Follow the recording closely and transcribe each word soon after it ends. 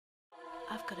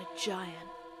I've got a giant,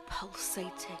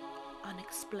 pulsating,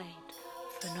 unexplained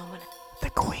phenomenon. The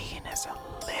Queen is a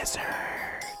lizard.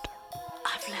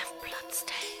 I've left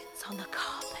bloodstains on the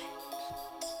carpet.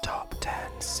 Top 10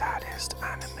 saddest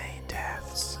anime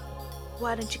deaths.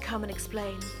 Why don't you come and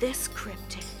explain this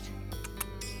cryptid?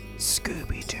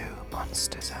 Scooby-Doo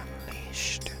Monsters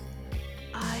Unleashed.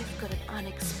 I've got an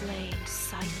unexplained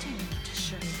sighting to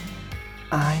show you.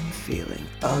 I'm feeling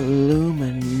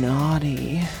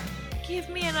Illuminati. Give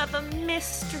me another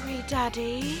mystery,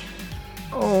 Daddy.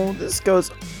 Oh, this goes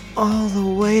all the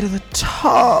way to the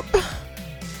top.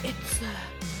 It's a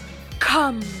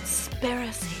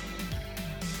conspiracy.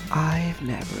 I've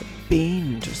never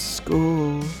been to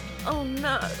school. Oh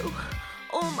no,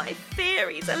 all my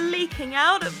theories are leaking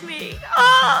out of me.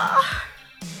 Ah!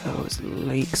 Those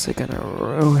leaks are gonna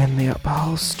ruin the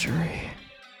upholstery.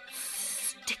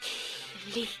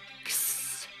 Sticky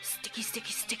leaks. Sticky,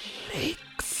 sticky, sticky.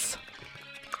 Leaks.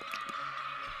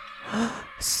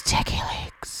 Sticky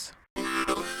leaks.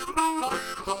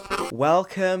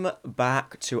 Welcome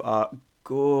back to our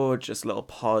gorgeous little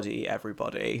poddy,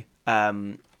 everybody.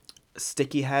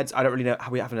 Sticky Heads. I don't really know how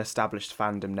we have an established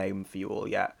fandom name for you all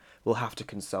yet. We'll have to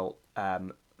consult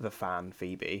the fan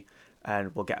Phoebe,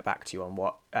 and we'll get back to you on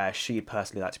what she'd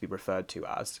personally like to be referred to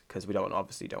as, because we don't want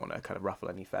to kind of ruffle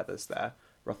any feathers there,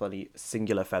 ruffle any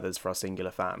singular feathers for our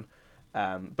singular fan.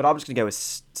 But I'm just gonna go with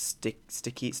Stickettes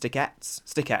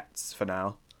for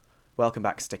now. Welcome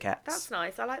back, Stickettes. That's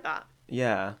nice. I like that.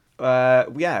 Yeah.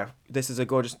 This is a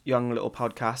gorgeous young little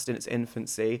podcast in its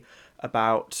infancy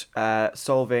about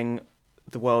solving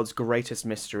the world's greatest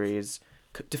mysteries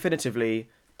definitively,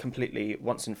 completely,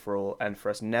 once and for all, and for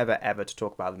us never ever to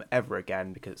talk about them ever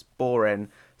again because it's boring.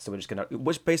 So we're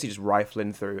basically just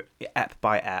rifling through ep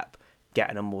by ep,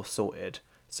 getting them all sorted.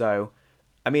 So,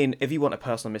 I mean, if you want a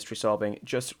personal mystery solving,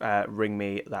 just ring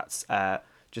me. That's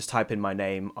just type in my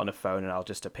name on a phone and I'll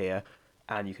just appear.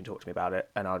 And you can talk to me about it,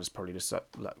 and I'll just probably just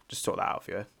sort that out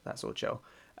for you. That's all chill.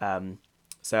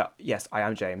 So, yes, I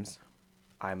am James.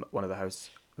 I'm one of the hosts.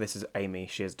 This is Amy.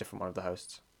 She is a different one of the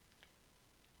hosts.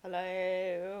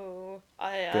 Hello.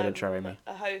 I Good am intro, Amy.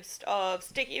 a host of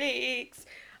Sticky Leaks.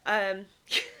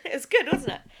 It's good,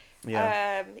 wasn't it?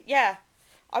 Yeah. Yeah.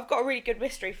 I've got a really good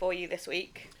mystery for you this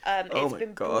week. It's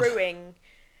been brewing.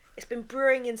 It's been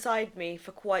brewing inside me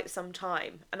for quite some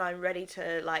time, and I'm ready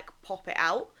to pop it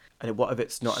out. And what if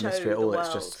it's not a mystery at all?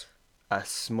 It's just a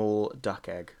small duck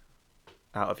egg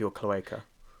out of your cloaca.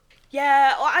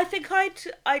 Yeah, I think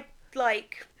I'd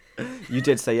like. You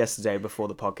did say yesterday before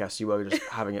the podcast you were just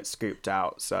having it scooped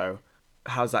out. So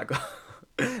how's that go?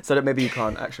 So that maybe you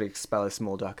can't actually expel a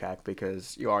small duck egg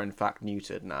because you are in fact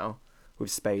neutered now.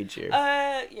 We've spayed you.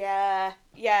 Yeah.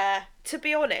 To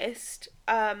be honest,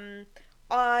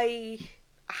 I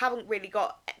haven't really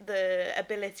got the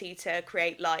ability to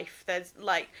create life. There's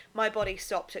my body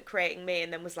stopped at creating me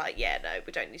and then was like, yeah, no,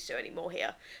 we don't need to do any more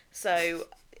here. So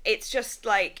it's just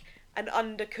like an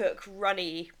undercooked,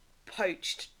 runny,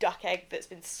 poached duck egg that's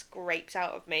been scraped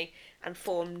out of me and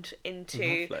formed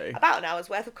into about an hour's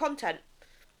worth of content.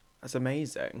 That's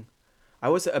amazing. I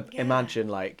always imagine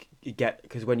you get,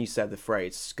 because when you said the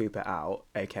phrase "scoop it out,"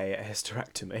 aka a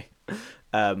hysterectomy,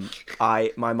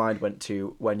 my mind went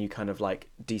to when you kind of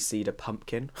de-seed a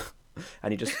pumpkin,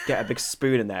 and you just get a big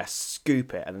spoon in there,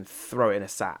 scoop it, and then throw it in a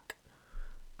sack,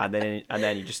 and then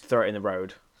you just throw it in the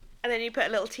road. And then you put a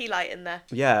little tea light in there.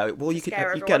 Yeah, well, you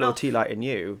get a little tea light in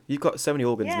you. You've got so many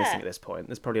organs missing at this point.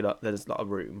 There's probably there's a lot of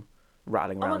room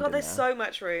rattling around. Oh my god, there's there. So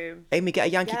much room. Amy, get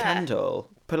a Yankee candle.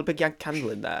 Put a big Yankee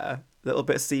candle in there. A little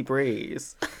bit of sea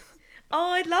breeze.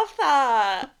 Oh, I'd love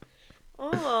that.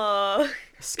 Oh,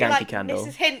 Skanky candle.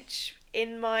 Mrs. Hinch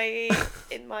in my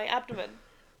abdomen.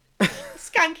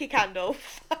 Skanky candle.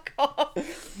 Fuck off.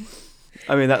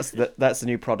 I mean, that's the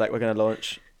new product we're going to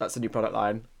launch. That's the new product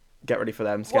line. Get ready for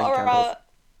them. Skanky candles.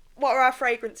 What are our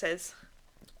fragrances?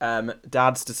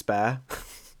 Dad's Despair.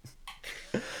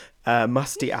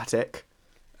 Musty Attic.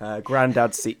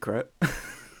 Granddad's Secret.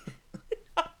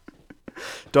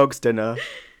 Dog's Dinner.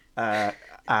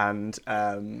 And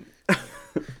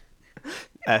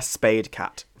Spade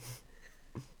Cat.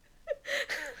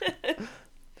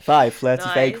 5 flirty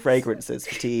fake fragrances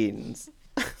for teens.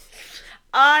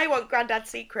 I want Granddad's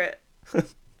Secret.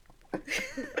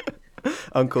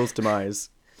 Uncle's Demise.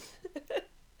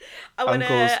 I want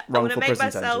to make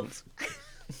myself.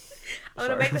 I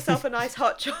want to make myself a nice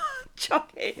hot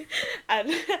chocolate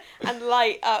and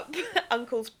light up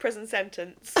Uncle's prison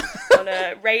sentence on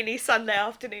a rainy Sunday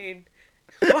afternoon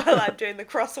while I'm doing the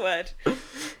crossword.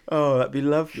 Oh, that'd be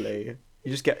lovely.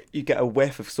 You get a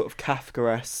whiff of sort of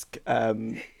Kafkaesque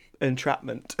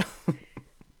entrapment.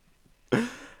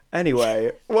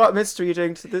 Anyway, what mystery are you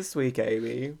doing to this week,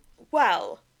 Amy?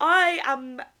 Well, I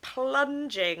am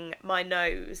plunging my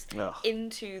nose Ugh,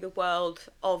 into the world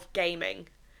of gaming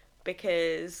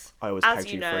because, I always as pegged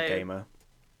you you for a know, gamer.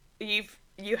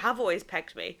 you have always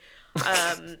pegged me.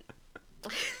 Um,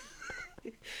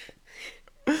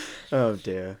 Oh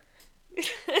dear.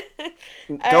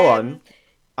 Go on.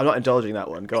 I'm not indulging that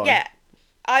one. Go on. yeah,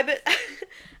 I'm a,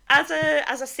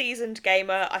 as a seasoned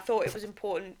gamer, I thought it was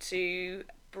important to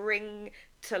bring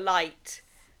to light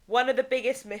one of the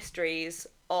biggest mysteries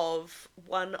of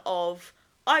one of,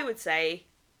 I would say,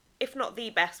 if not the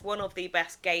best, one of the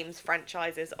best games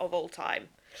franchises of all time.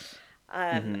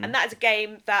 And that is a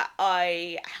game that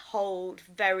I hold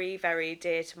very, very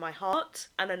dear to my heart,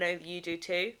 and I know that you do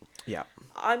too. Yeah.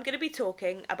 I'm going to be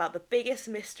talking about the biggest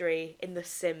mystery in the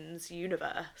Sims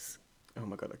universe. Oh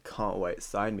my god, I can't wait.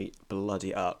 Sign me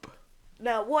bloody up.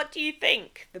 Now, what do you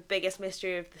think the biggest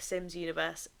mystery of the Sims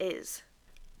universe is?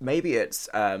 Maybe it's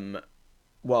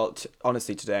well,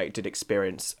 honestly, today I did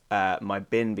experience my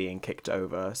bin being kicked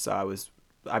over, so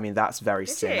I mean, that's very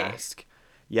Did you? Sim-esque.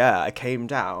 Yeah, I came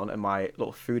down and my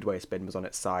little food waste bin was on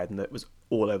its side and it was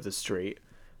all over the street,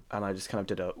 and I just kind of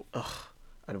did a ugh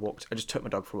and walked. I just took my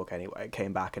dog for a walk anyway,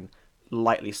 came back and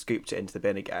lightly scooped it into the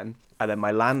bin again, and then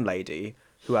my landlady,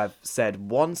 who I've said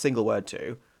one single word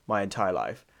to my entire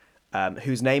life,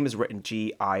 whose name is written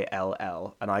Gill,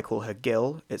 and I call her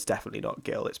Gil. It's definitely not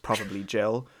Gil. It's probably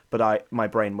Jill, but my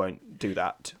brain won't do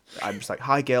that. I'm just like,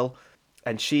 hi, Gil,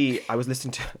 and I was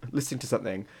listening to listening to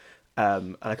something,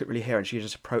 and I couldn't really hear, and she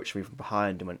just approached me from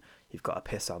behind and went, "You've got to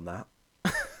piss on that,"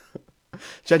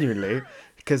 genuinely,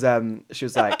 because she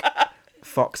was like,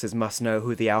 "Foxes must know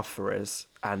who the alpha is,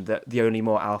 and that the only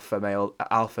more alpha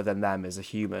than them is a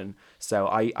human. So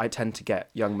I tend to get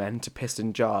young men to piss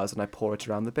in jars and I pour it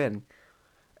around the bin."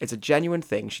 It's a genuine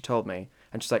thing, she told me.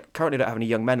 And she's like, "Currently don't have any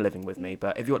young men living with me,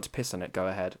 but if you want to piss on it, go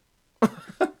ahead."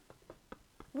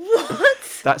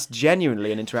 What? That's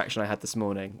genuinely an interaction I had this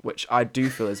morning, which I do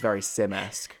feel is very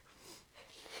Sim-esque.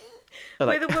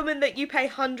 Like, With a woman that you pay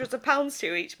hundreds of pounds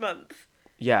to each month?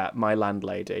 yeah, my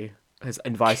landlady has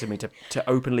invited me to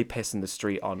openly piss in the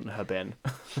street on her bin.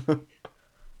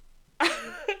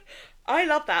 I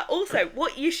love that. Also,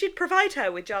 what you should provide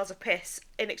her with jars of piss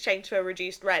in exchange for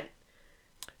reduced rent.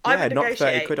 I Yeah, would knock 30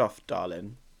 negotiate. quid off,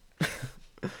 darling.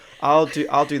 I'll do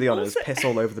the honours. Also- Piss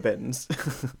all over the bins.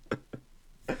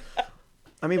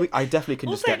 I mean, I definitely can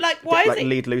just Also, get, like, why is it-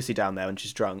 lead Lucy down there when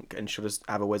she's drunk, and she'll just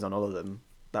have a whiz on all of them.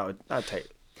 That'd take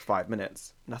 5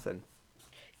 minutes. Nothing.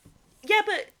 Yeah,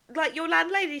 but like your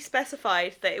landlady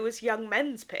specified that it was young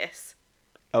men's piss.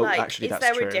 Oh, Like, actually, is that's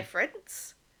there true. a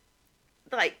difference?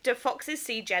 Like, do foxes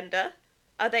see gender?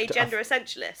 Are they gender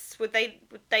essentialists? Would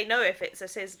they know if it's a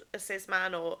cis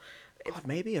man or? If, God,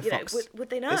 maybe a you know, fox would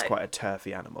they know? is quite a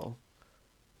turfy animal.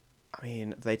 I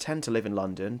mean, they tend to live in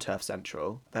London, turf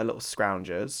central. They're little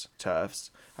scroungers,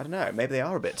 turfs. I don't know. Maybe they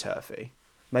are a bit turfy.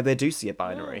 Maybe they do see a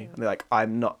binary and they're like,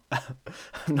 "I'm not,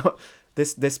 I'm not."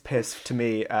 This piss to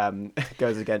me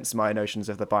goes against my notions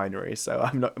of the binary, so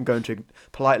I'm going to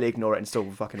politely ignore it and still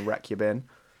fucking wreck your bin.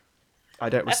 I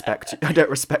don't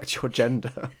respect your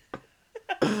gender.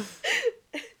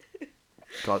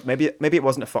 God, maybe it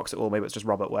wasn't a fox at all. Maybe it's just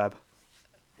Robert Webb.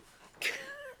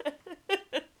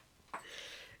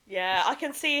 Yeah, I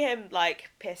can see him like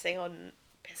pissing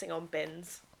on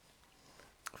bins.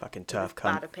 Fucking With turf his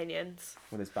bad cunt opinions.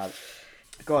 with his bad.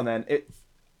 Go on then.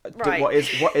 Right. What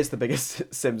is the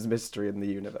biggest Sims mystery in the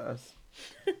universe?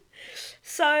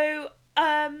 So,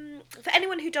 for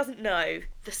anyone who doesn't know,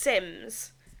 The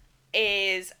Sims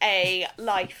is a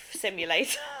life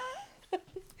simulator.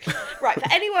 Right,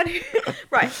 for anyone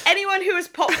who is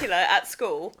popular at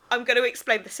school, I'm going to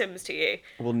explain The Sims to you.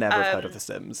 We'll never have heard of The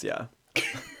Sims. Yeah.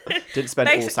 Didn't spend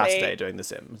all Basically- Saturday doing The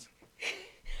Sims.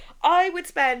 I would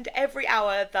spend every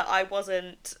hour that I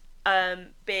wasn't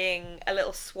being a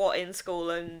little swat in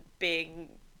school and being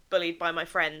bullied by my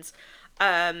friends,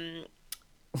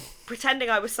 pretending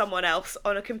I was someone else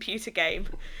on a computer game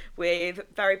with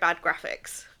very bad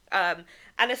graphics.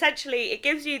 And essentially, it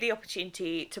gives you the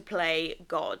opportunity to play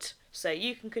God. So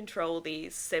you can control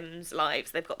these Sims'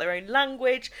 lives. They've got their own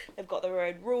language, they've got their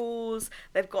own rules,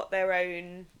 they've got their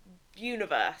own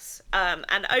universe.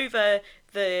 And over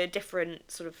the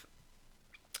different sort of,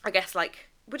 I guess, like,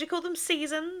 would you call them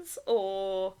seasons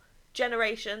or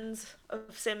generations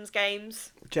of Sims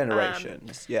games?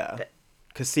 Generations, yeah.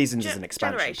 Because Seasons is an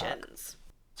expansion pack. Generations.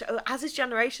 So, as is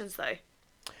Generations, though.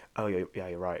 Oh, yeah,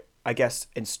 you're right. I guess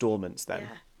installments then.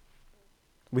 Yeah.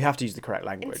 We have to use the correct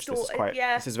language.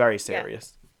 Yeah. This is very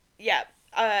serious. Yeah.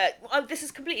 This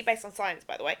is completely based on science,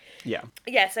 by the way. Yeah.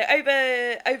 Yeah, so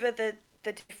over the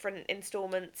the different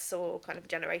installments or kind of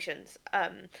generations,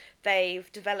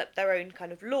 they've developed their own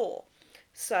kind of lore.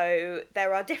 So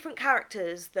there are different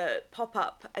characters that pop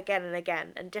up again and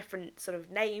again, and different sort of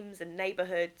names and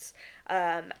neighborhoods,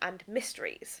 and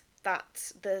mysteries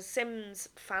that the Sims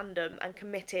fandom and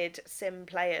committed Sim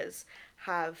players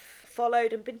have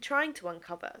followed and been trying to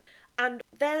uncover. And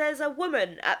there's a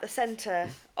woman at the centre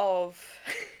of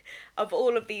of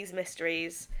all of these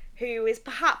mysteries who is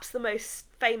perhaps the most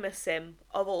famous Sim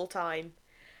of all time,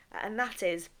 and that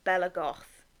is Bella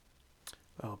Goth.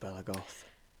 Oh, Bella Goth.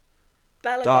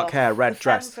 Bella Dark Goth, hair, red the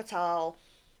dress. femme fatale.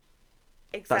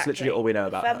 Exactly. That's literally all we know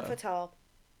about femme her. fatale.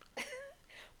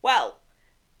 Well,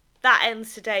 that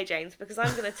ends today, James, because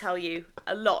I'm going to tell you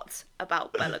a lot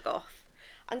about Bella Goth.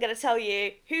 I'm going to tell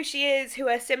you who she is, who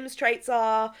her Sims traits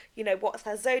are, you know, what's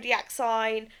her zodiac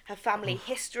sign, her family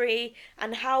history,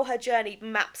 and how her journey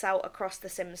maps out across the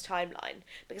Sims timeline.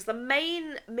 Because the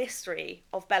main mystery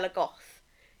of Bella Goth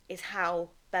is how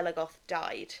Bella Goth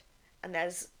died. And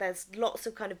there's lots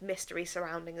of kind of mystery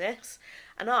surrounding this,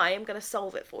 and I am going to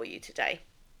solve it for you today.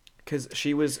 Because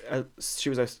she was a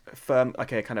firm,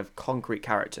 like a kind of concrete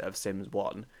character of Sims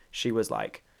 1. She was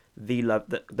like the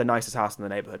nicest house in the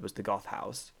neighborhood was the Goth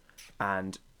house,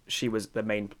 and she was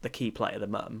the key player, the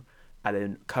mum. And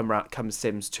then comes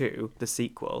Sims 2, the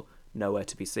sequel, nowhere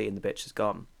to be seen. The bitch is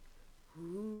gone.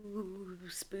 Ooh,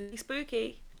 spooky,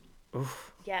 spooky.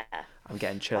 Oof. Yeah. I'm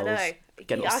getting chills. I know.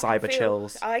 Getting little cyber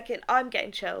chills. I'm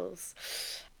getting chills.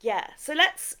 Yeah. So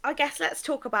let's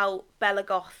talk about Bella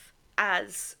Goth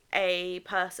as a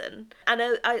person.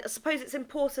 And I suppose it's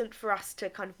important for us to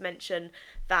kind of mention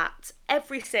that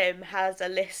every Sim has a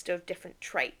list of different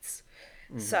traits.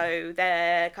 Mm-hmm. So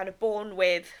they're kind of born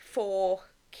with 4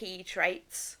 key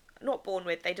traits. Not born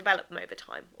with, they develop them over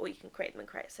time, or you can create them and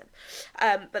create a Sim.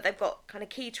 But they've got kind of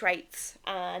key traits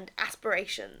and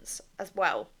aspirations as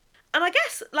well. And I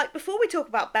guess, like, before we talk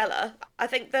about Bella, I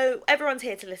think, though, everyone's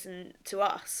here to listen to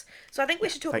us. So I think we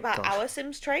should talk about our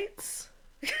Sims traits.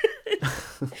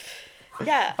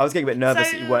 Yeah. I was getting a bit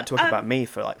nervous that you weren't talking about me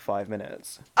for like 5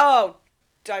 minutes. Oh,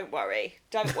 don't worry.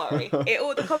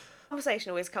 The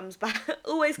conversation always comes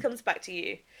back to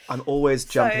you. I'm always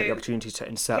jumping at the opportunity to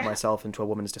insert myself into a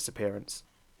woman's disappearance.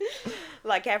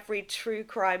 Like every true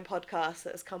crime podcast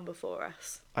that has come before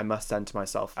us. I must center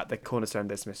myself at the cornerstone of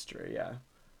this mystery, yeah.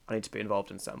 I need to be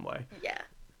involved in some way. Yeah.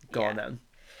 Go on then.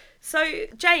 So,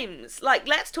 James, like,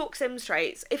 let's talk Sims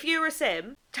traits. If you were a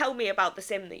Sim, tell me about the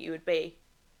Sim that you would be.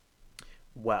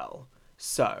 Well,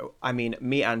 so, I mean,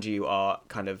 me and you are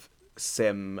kind of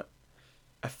Sim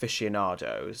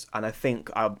aficionados, and I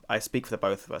think I speak for the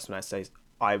both of us when I say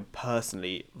I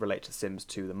personally relate to Sims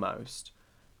 2 the most.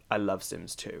 I love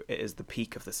Sims 2. It is the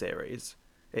peak of the series.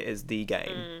 It is the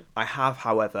game. I have,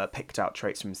 however, picked out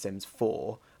traits from Sims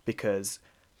 4 because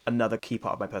another key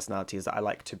part of my personality is that I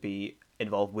like to be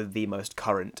involved with the most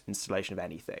current installation of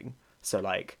anything. So,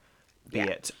 like, be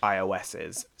it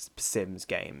iOS's, Sims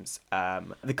games,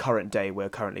 the current day we're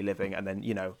currently living, and then,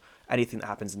 you know, anything that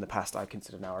happens in the past I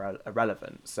consider now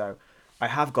irrelevant. So I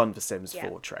have gone for Sims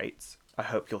 4 traits. I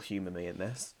hope you'll humour me in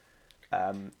this.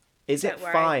 Is Don't it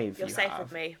worry. 5 You're you safe have?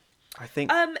 with me. I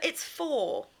think... It's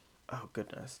 4. Oh,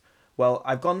 goodness. Well,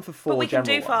 I've gone for 4 but we can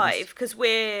general do 5 ones. because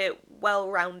we're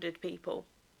well-rounded people.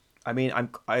 I mean, I'm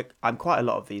quite a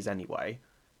lot of these anyway,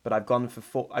 but I've gone for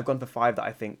 4. I've gone for 5 that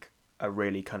I think are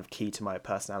really kind of key to my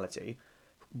personality.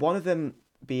 One of them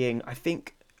being, I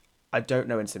think, I don't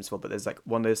know in Sims 4, but there's like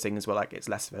one of those things where like it's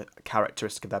less of a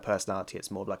characteristic of their personality. It's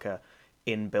more of like a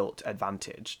inbuilt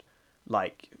advantage.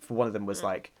 Like for one of them was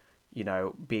like, you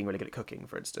know, being really good at cooking,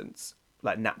 for instance,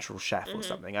 like natural chef or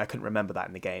something. I couldn't remember that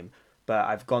in the game, but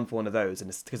I've gone for one of those, and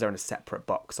it's because they're in a separate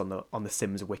box on the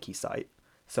Sims wiki site.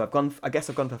 So I guess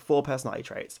I've gone for 4 personality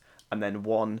traits and then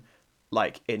 1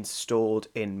 like installed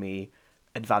in me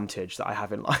advantage that I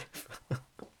have in life.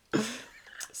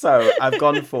 So I've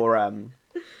gone for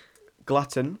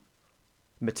glutton,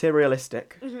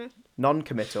 materialistic,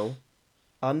 non-committal,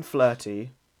 unflirty.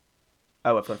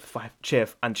 Oh, I've gone for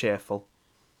 5. Cheerful.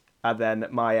 And then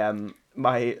my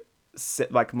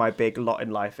my big lot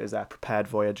in life is a prepared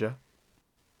voyager.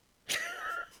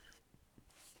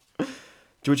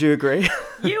 Would you agree?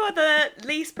 You are the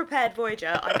least prepared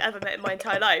Voyager I've ever met in my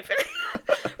entire life.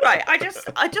 Right,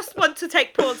 I just want to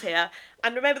take pause here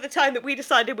and remember the time that we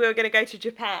decided we were going to go to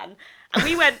Japan, and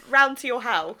we went round to your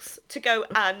house to go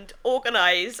and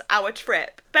organise our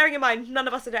trip. Bearing in mind, none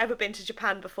of us had ever been to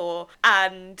Japan before,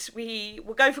 and we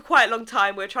were going for quite a long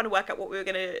time. We were trying to work out what we were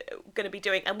going to be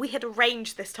doing, and we had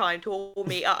arranged this time to all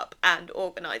meet up and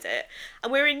organise it.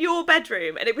 And we were in your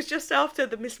bedroom, and it was just after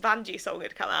the Miss Vanjie song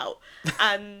had come out,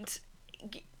 and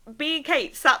me and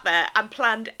Kate sat there and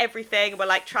planned everything. We're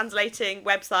like translating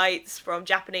websites from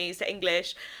Japanese to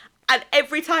English. And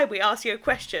every time we asked you a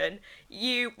question,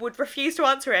 you would refuse to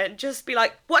answer it and just be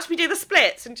like, watch me do the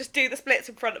splits, and just do the splits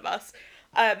in front of us.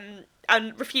 And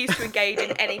refuse to engage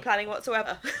in any planning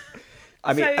whatsoever.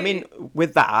 I mean,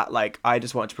 with that, like, I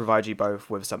just wanted to provide you both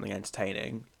with something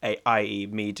entertaining, i.e.,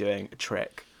 me doing a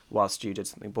trick whilst you did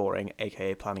something boring,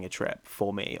 aka planning a trip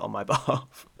for me on my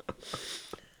behalf.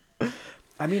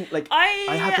 I mean, like,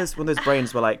 I have this one of those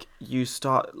brains where, like, you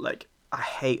start, like, I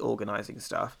hate organising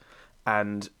stuff,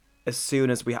 and as soon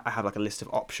as I have, like, a list of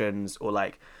options, or,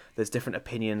 like, there's different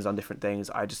opinions on different things,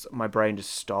 my brain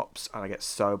just stops, and I get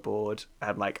so bored,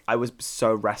 and, like, I was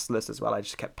so restless as well, I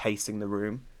just kept pacing the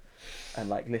room, and,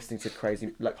 like, listening to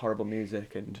crazy, like, horrible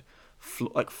music, and,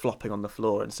 like, flopping on the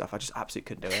floor and stuff. I just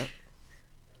absolutely couldn't do it.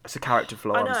 It's a character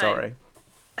flaw, I'm sorry.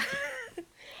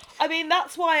 I mean,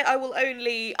 that's why I will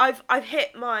only... I've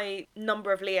hit my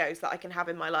number of Leos that I can have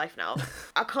in my life now.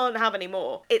 I can't have any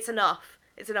more. It's enough.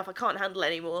 It's enough. I can't handle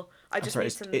any more. I just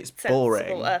need some sensible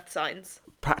boring. earth signs.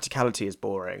 Practicality is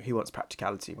boring. Who wants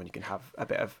practicality when you can have a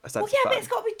bit of a sense of fun? fun? But it's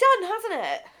got to be done, hasn't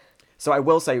it? So I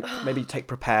will say, maybe take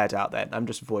prepared out then. I'm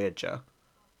just Voyager.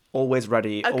 Always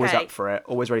ready, always up for it,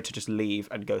 always ready to just leave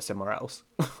and go somewhere else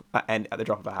at the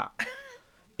drop of a hat.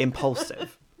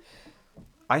 Impulsive.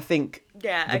 I think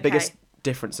the biggest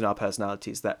difference in our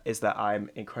personalities is that I'm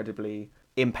incredibly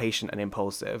impatient and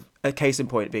impulsive. A case in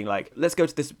point being like, let's go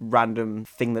to this random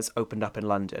thing that's opened up in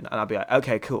London, and I'll be like,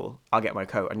 okay, cool, I'll get my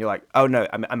coat, and you're like, oh no,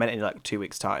 I meant in like 2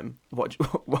 weeks time. What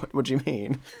do you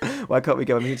mean? Why can't we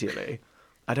go immediately?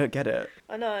 I don't get it.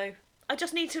 I know. I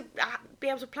just need to be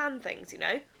able to plan things, you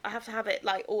know? I have to have it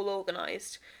like all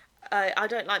organised. I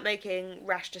don't like making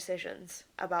rash decisions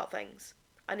about things.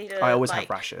 I always have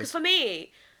rashes. Because for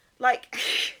me, like,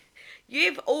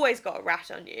 you've always got a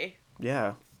rash on you.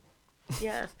 Yeah.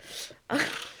 Yeah.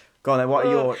 Go on then, what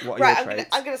are your traits?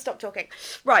 I'm gonna stop talking.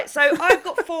 Right, so I've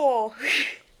got 4.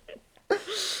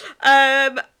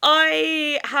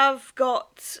 I have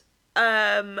got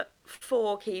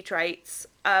 4 key traits,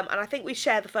 and I think we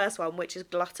share the first one, which is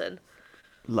glutton.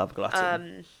 Love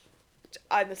glutton.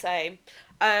 I'm the same.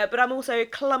 But I'm also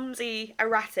clumsy,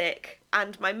 erratic,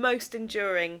 and my most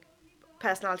enduring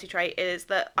personality trait is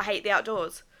that I hate the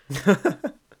outdoors.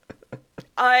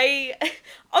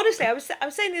 Honestly, I was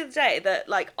saying the other day that,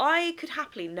 like, I could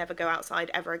happily never go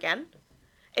outside ever again.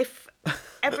 If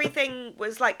everything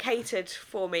was, like, catered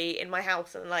for me in my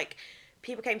house, and, like,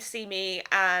 people came to see me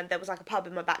and there was, like, a pub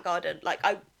in my back garden, like,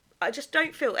 I just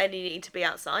don't feel any need to be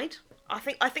outside. I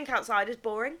think outside is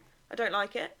boring. I don't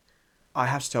like it. I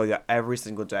have to tell you that every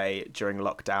single day during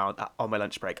lockdown, on my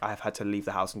lunch break, I have had to leave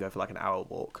the house and go for like an hour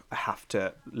walk. I have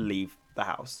to leave the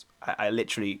house. I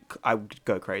would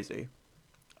go crazy.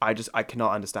 I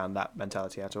cannot understand that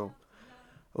mentality at all.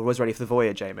 Always ready for the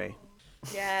voyage, Jamie.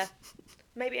 Yeah.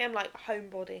 Maybe I'm like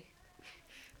homebody.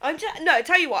 No,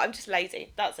 tell you what, I'm just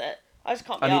lazy. That's it. I just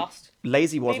can't be arsed.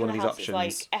 Lazy was Leaving one of the these house options.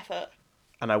 is, like, effort.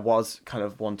 And I was kind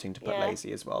of wanting to put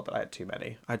lazy as well, but I had too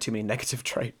many. I had too many negative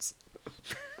traits.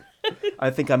 I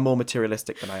think I'm more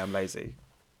materialistic than I am lazy,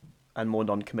 and more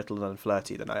non-committal and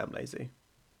flirty than I am lazy.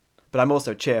 But I'm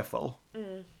also cheerful.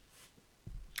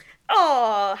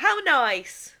 Oh, how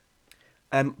nice!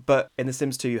 But in The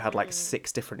Sims 2, you had like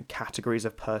 6 different categories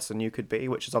of person you could be,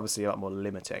 which is obviously a lot more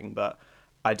limiting. But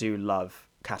I do love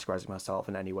categorizing myself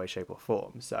in any way, shape, or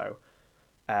form. So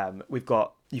you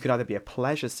can either be a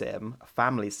pleasure sim, a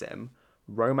family sim,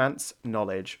 romance,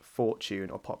 knowledge,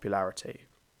 fortune, or popularity.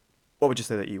 What would you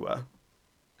say that you were?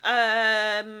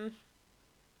 I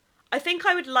think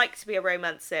I would like to be a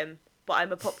romance sim, but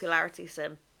I'm a popularity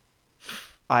sim.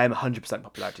 I am 100%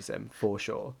 popularity sim, for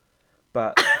sure.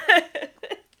 But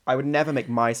I would never make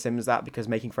my Sims that, because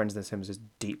making friends in The Sims is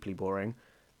deeply boring.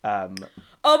 Oh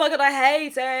my god, I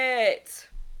hate it!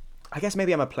 I guess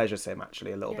maybe I'm a pleasure sim,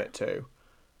 actually, a little bit too.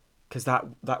 Because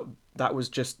that was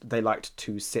just, they liked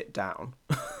to sit down.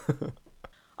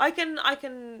 I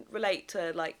can relate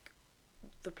to, like,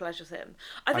 the pleasure sim.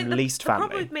 I think the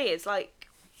problem with me is, like...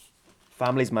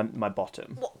 Family's my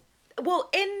bottom. Well,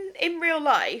 in real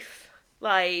life,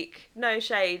 like, no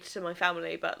shade to my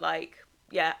family, but, like,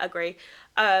 yeah, agree.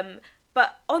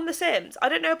 But on The Sims, I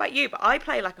don't know about you, but I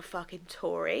play like a fucking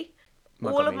Tory.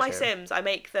 All of my Sims, I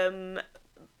make them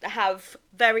have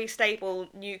very stable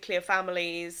nuclear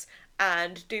families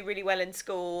and do really well in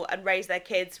school and raise their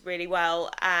kids really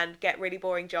well and get really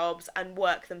boring jobs and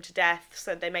work them to death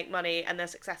so they make money and they're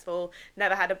successful,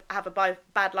 never have a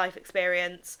bad life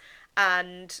experience,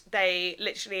 and they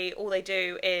literally, all they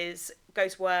do is go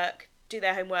to work, do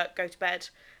their homework, go to bed,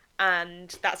 and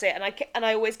that's it. And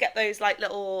I always get those like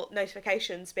little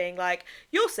notifications being like,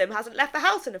 your sim hasn't left the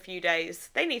house in a few days.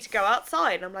 They need to go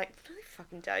outside. And I'm like, no, they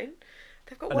fucking don't.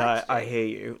 They've got And work to do. I hear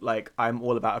you. Like, I'm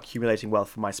all about accumulating wealth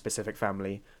for my specific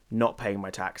family, not paying my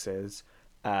taxes,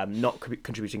 not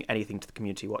contributing anything to the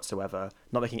community whatsoever,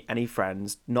 not making any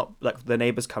friends, not like the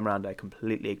neighbours come around, I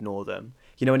completely ignore them.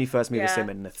 You know when you first move a sim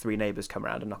and the three neighbours come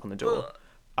around and knock on the door? Ugh,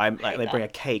 I'm I like, hate they bring that.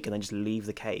 a cake and then just leave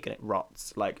the cake and it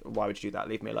rots. Like, why would you do that?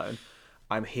 Leave me alone.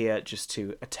 I'm here just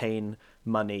to attain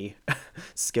money,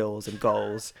 skills, and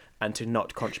goals, and to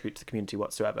not contribute to the community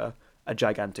whatsoever. A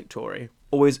gigantic Tory.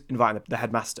 Always inviting the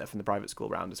headmaster from the private school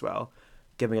round as well.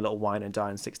 Give me a little wine and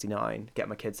dine 69. Get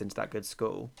my kids into that good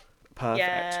school. Perfect.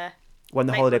 Yeah. When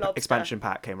the Make them a holiday lobster. expansion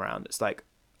pack came around, it's like,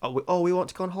 we want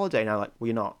to go on holiday now. Like, well,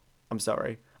 you're not. I'm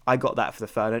sorry. I got that for the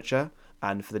furniture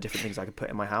and for the different things I could put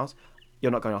in my house.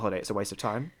 You're not going on holiday. It's a waste of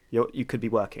time. You could be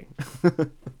working.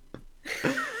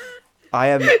 I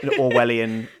am an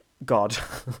Orwellian god,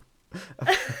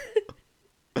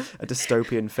 a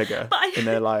dystopian figure in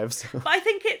their lives. But I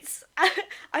think it's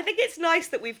I think it's nice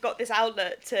that we've got this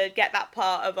outlet to get that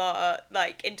part of our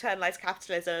like internalized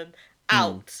capitalism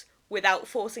out without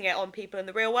forcing it on people in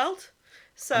the real world.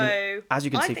 So I mean, as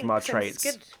you can I see think from our Sims is traits,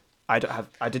 good.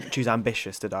 I didn't choose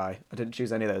ambitious, did I? I didn't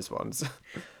choose any of those ones.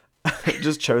 I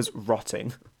just chose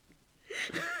rotting.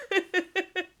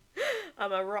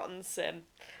 I'm a rotten sim.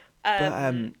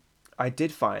 But I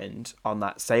did find on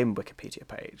that same Wikipedia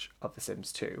page of The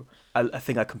Sims 2 a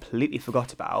thing I completely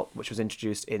forgot about, which was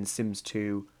introduced in Sims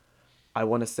 2. I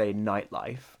want to say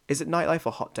Nightlife. Is it Nightlife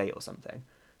or Hot Date or something?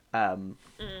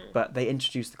 But they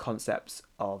introduced the concepts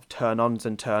of turn-ons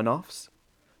and turn-offs.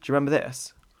 Do you remember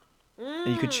this?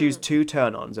 And you could choose 2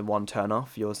 turn-ons and 1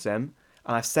 turn-off for your sim.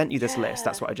 And I've sent you this list.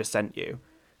 That's Yeah. what I just sent you.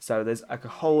 So there's like a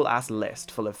whole ass list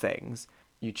full of things.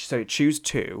 So choose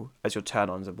 2 as your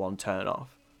turn-ons and 1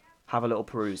 turn-off. Have a little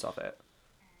peruse of it.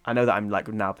 I know that I'm like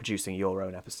now producing your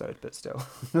own episode, but still.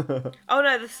 Oh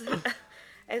no, this is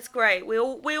it's great. We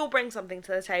all bring something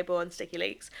to the table on Sticky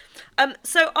Leaks.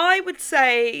 So I would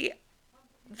say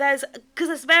there's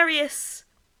various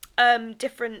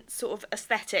different sort of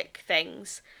aesthetic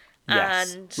things,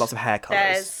 Yes. and Lots of hair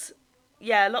colours.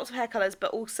 there's lots of hair colors,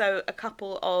 but also a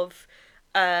couple of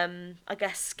I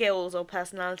guess skills or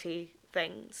personality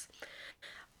things.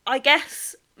 I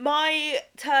guess my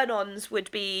turn-ons would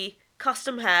be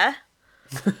custom hair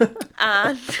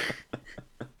and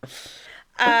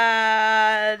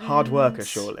Hard worker, and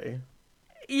surely.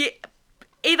 yeah,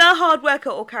 either hard worker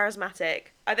or charismatic.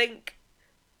 I think,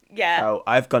 yeah. Oh,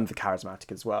 I've gone for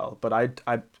charismatic as well, but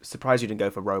I'm surprised you didn't go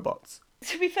for robots.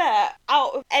 To be fair,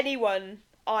 out of anyone,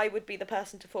 I would be the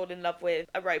person to fall in love with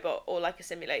a robot or like a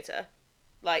simulator.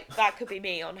 Like that could be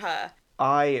me on her.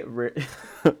 I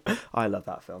love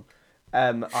that film.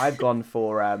 I've gone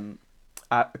for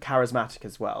charismatic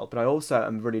as well, but I also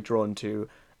am really drawn to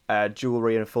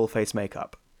jewelry and full face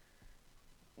makeup.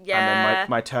 Yeah. And then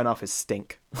my turn off is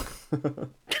stink.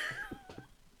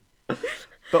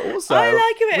 But also I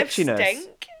like a bit witchiness. of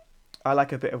stink. I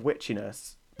like a bit of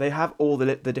witchiness. They have all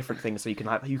the different things, so you can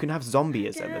have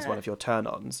zombieism as Yeah. one of your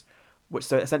turn-ons, which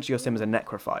so essentially your sim is a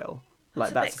necrophile.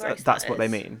 Like That's a bit gross, that's that what they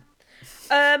is. mean.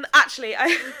 Actually,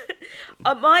 I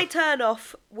my turn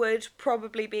off would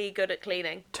probably be good at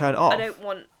cleaning. Turn off. I don't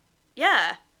want.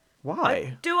 Yeah.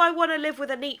 Why? Do I want to live with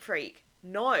a neat freak?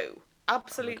 No,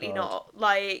 absolutely God. not.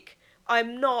 Like,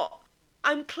 I'm not.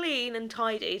 I'm clean and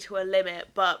tidy to a limit,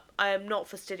 but I am not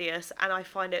fastidious, and I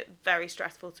find it very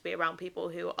stressful to be around people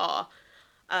who are.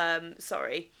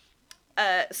 Sorry.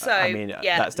 So I mean,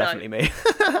 yeah, that's no. definitely me.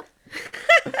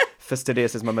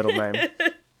 Fastidious is my middle name.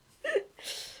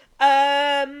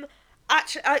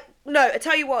 Actually, I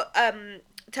tell you what.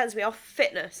 Turns me off.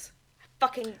 Fitness.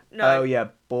 Fucking no. Oh yeah,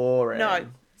 boring. No.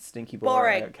 Stinky boring. I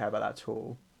Boring. don't care about that at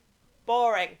all.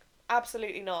 Boring.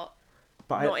 Absolutely not.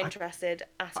 But Not interested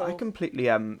at all. I completely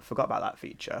forgot about that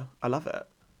feature. I love it.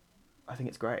 I think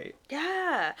it's great.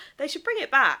 Yeah, they should bring it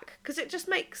back because it just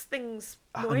makes things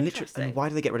more interesting. And why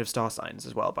do they get rid of star signs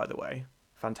as well? By the way,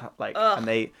 fantastic. Like, Ugh.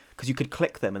 and because you could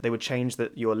click them and they would change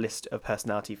your list of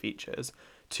personality features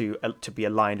to be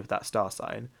aligned with that star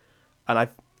sign. And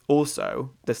I've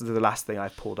also, this is the last thing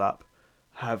I've pulled up,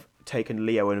 have taken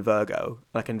Leo and Virgo.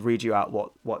 And I can read you out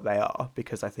what they are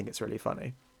because I think it's really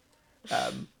funny.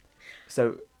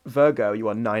 So Virgo, you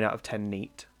are 9 out of 10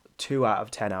 neat, 2 out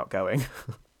of 10 outgoing.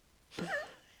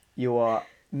 You are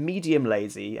medium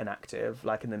lazy and active,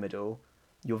 like in the middle.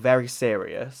 You're very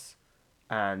serious,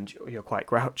 and you're quite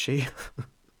grouchy.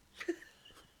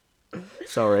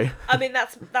 Sorry. I mean,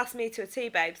 that's me to a T,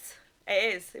 babes.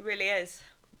 It is. It really is.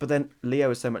 But then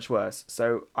Leo is so much worse.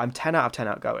 So I'm 10 out of 10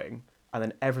 outgoing, and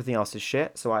then everything else is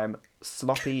shit. So I am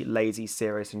sloppy, lazy,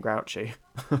 serious, and grouchy.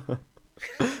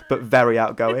 But very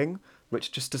outgoing,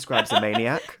 which just describes a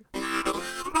maniac.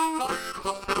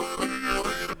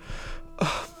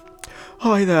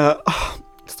 Hi there.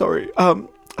 Sorry.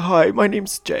 Hi, my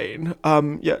name's Jane.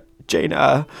 Yeah, Jane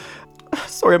Eyre.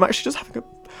 Sorry, I'm actually just having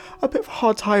a bit of a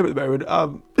hard time at the moment.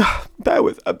 Bear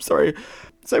with. I'm sorry.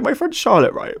 So my friend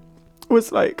Charlotte, right,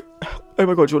 was like, oh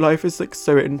my god, your life is like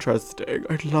so interesting.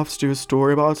 I'd love to do a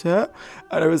story about it.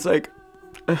 And I was like,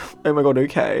 oh my god,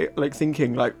 okay. Like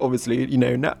thinking, like, obviously, you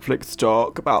know, Netflix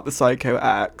doc about the Psycho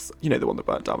X, you know, the one that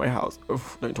burnt down my house.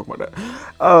 Don't talk about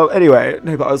it. Anyway,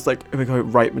 no, but I was like, oh my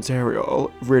god, right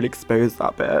material, really expose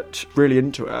that bitch, really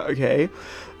into it, okay.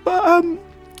 But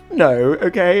no,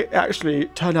 okay, it actually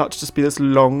turned out to just be this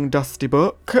long, dusty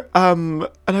book. And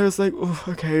I was like, oh,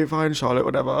 okay, fine, Charlotte,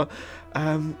 whatever.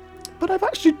 But I've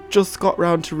actually just got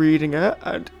round to reading it,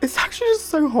 and it's actually just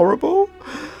so horrible.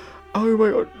 Oh my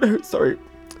god, no, sorry,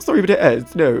 but it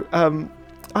is, no,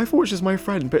 I thought she was my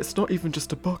friend, but it's not even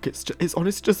just a book, it's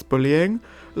honestly just bullying,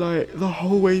 like, the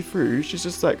whole way through, she's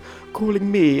just, like,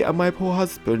 calling me and my poor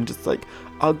husband just, like,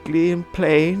 ugly and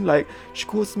plain, like, she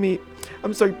calls me,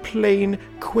 I'm sorry, plain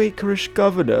Quakerish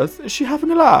governess. Is she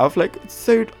having a laugh? Like, it's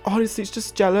so, honestly, it's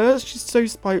just jealous, she's so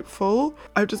spiteful.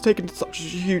 I've just taken such a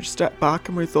huge step back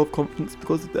in my self-confidence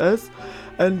because of this,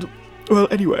 and well,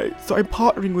 anyway, so I'm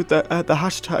partnering with the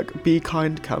hashtag Be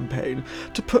Kind campaign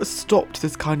to put a stop to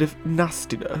this kind of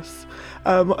nastiness.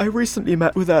 I recently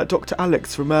met with Dr.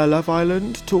 Alex from Love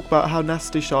Island to talk about how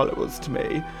nasty Charlotte was to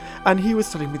me. And he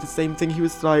was telling me the same thing. He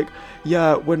was like,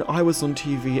 yeah, when I was on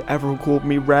TV, everyone called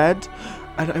me Red.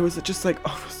 And I was just like,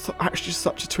 oh, actually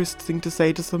such a twisted thing to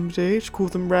say to somebody, to call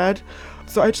them Red.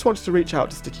 So I just wanted to reach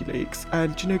out to Sticky Leaks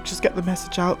and, you know, just get the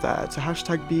message out there to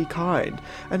hashtag Be Kind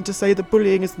and to say that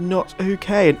bullying is not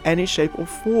okay in any shape or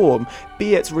form,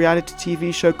 be it reality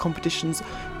TV show competitions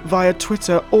via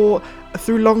Twitter or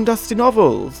through long dusty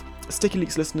novels. Sticky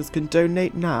Leaks listeners can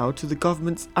donate now to the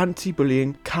government's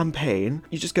anti-bullying campaign.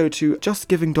 You just go to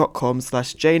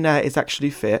justgiving.com/Jane Eyre is actually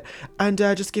fit and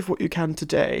just give what you can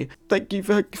today. Thank you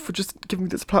for just giving me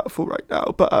this platform right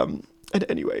now. But and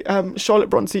anyway, Charlotte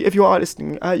Bronte, if you are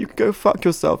listening, you can go fuck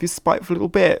yourself, you spiteful little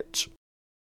bitch.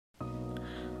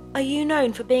 Are you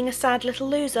known for being a sad little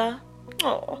loser?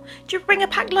 Oh, do you bring a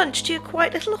packed lunch to your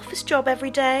quiet little office job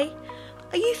every day?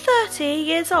 Are you 30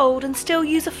 years old and still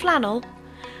use a flannel?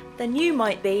 Then you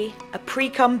might be a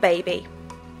pre-cum baby.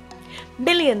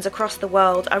 Millions across the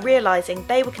world are realising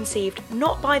they were conceived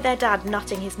not by their dad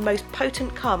nutting his most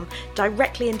potent cum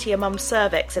directly into your mum's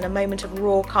cervix in a moment of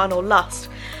raw carnal lust,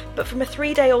 but from a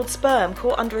 3-day-old sperm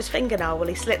caught under his fingernail while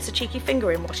he slips a cheeky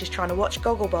finger in while she's trying to watch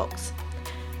Gogglebox.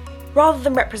 Rather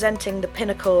than representing the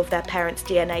pinnacle of their parents'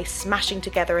 DNA smashing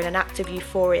together in an act of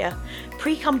euphoria,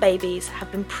 pre-cum babies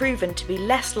have been proven to be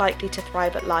less likely to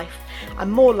thrive at life and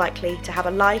more likely to have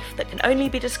a life that can only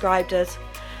be described as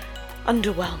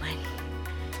underwhelming.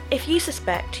 If you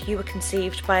suspect you were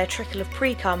conceived by a trickle of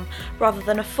pre-cum rather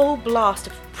than a full blast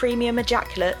of premium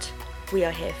ejaculate, we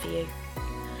are here for you.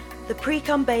 The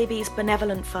Pre-Cum Babies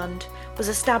Benevolent Fund was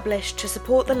established to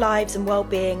support the lives and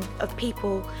well-being of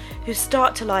people whose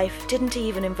start to life didn't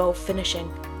even involve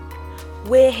finishing.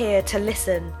 We're here to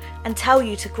listen and tell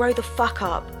you to grow the fuck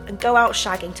up and go out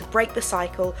shagging to break the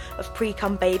cycle of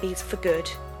pre-cum babies for good.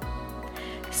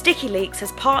 Sticky Leaks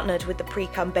has partnered with the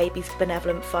Pre-Cum Babies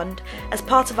Benevolent Fund as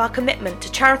part of our commitment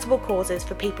to charitable causes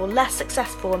for people less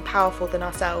successful and powerful than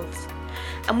ourselves.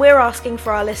 And we're asking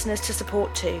for our listeners to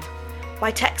support too.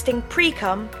 By texting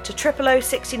pre-cum to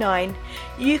 00069,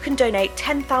 you can donate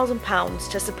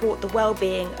 £10,000 to support the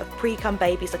well-being of pre-cum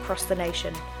babies across the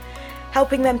nation,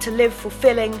 helping them to live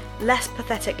fulfilling, less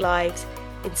pathetic lives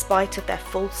in spite of their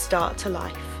full start to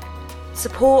life.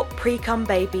 Support pre-cum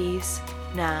babies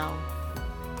now.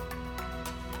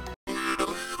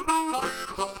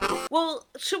 Well,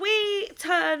 shall we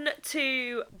turn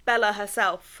to Bella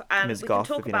herself and Ms. we Goth,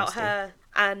 can talk about her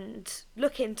and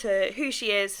look into who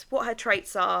she is, what her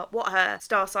traits are, what her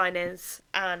star sign is,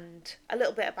 and a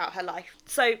little bit about her life.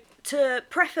 So, to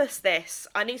preface this,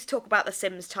 I need to talk about the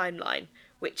Sims timeline,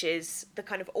 which is the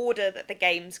kind of order that the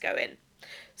games go in.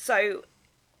 So,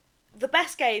 the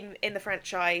best game in the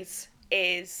franchise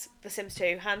is The Sims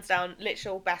 2, hands down,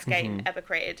 literal best game ever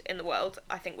created in the world.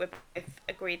 I think we're both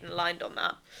agreed and aligned on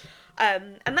that.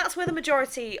 And that's where the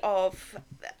majority of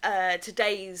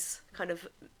today's kind of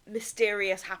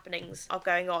mysterious happenings are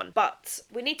going on. But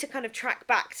we need to kind of track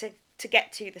back to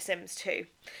get to The Sims 2.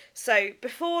 So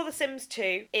before The Sims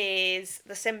 2 is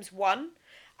The Sims 1,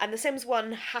 And The Sims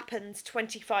 1 happened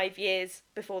 25 years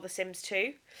before The Sims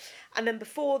 2. And then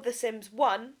before The Sims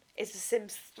 1 is The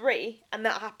Sims 3, and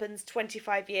that happens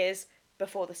 25 years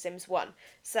before The Sims 1.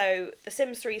 So The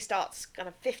Sims 3 starts kind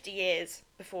of 50 years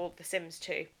before The Sims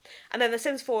 2. And then The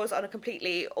Sims 4 is on a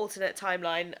completely alternate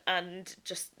timeline and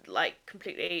just like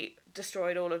completely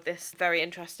destroyed all of this very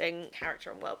interesting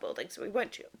character and world building. So we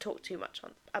won't talk too much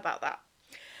about that.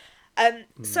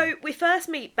 So we first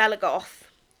meet Bella Goth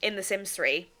in The Sims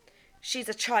 3. She's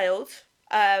a child,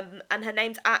 and her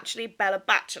name's actually Bella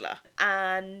Bachelor,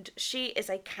 and she is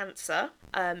a Cancer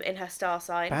in her star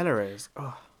sign. Bella is.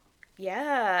 Oh.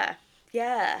 Yeah.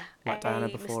 Like Diana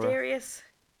before mysterious.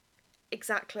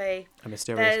 Exactly. A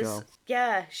mysterious girl.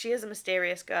 Yeah, she is a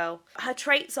mysterious girl. Her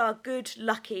traits are good,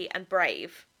 lucky, and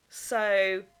brave.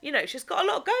 So, she's got a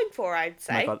lot going for her, I'd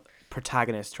say. Oh my God,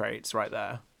 protagonist traits right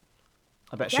there.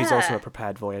 I bet she's also a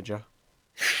prepared Voyager.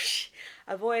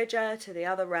 A Voyager to the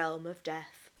other realm of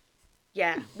death.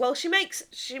 Yeah. Well, she makes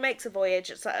a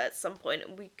voyage at some point,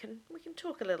 and we can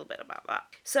talk a little bit about that.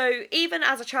 So even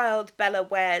as a child, Bella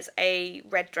wears a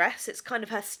red dress. It's kind of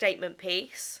her statement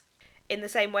piece. In the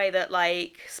same way that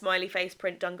like smiley face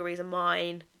print dungarees are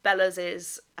mine, Bella's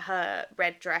is her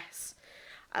red dress,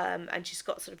 and she's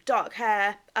got sort of dark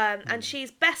hair, and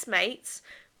she's best mates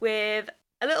with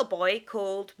a little boy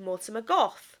called Mortimer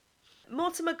Goth.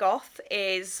 Mortimer Goth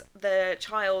is the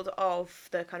child of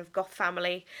the kind of Goth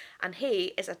family, and he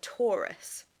is a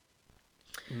Taurus.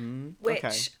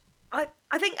 Which I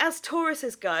think as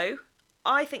Tauruses go,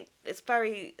 I think it's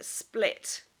very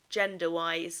split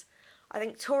gender-wise. I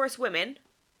think Taurus women,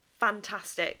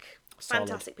 fantastic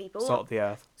people. Salt of the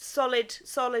earth.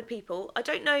 Solid people. I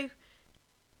don't know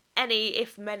any,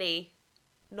 if many,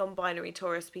 non-binary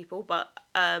Taurus people, but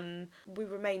we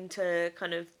remain to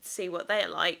kind of see what they are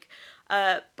like.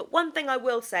 But one thing I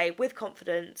will say with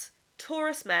confidence,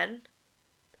 Taurus men,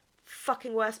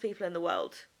 fucking worst people in the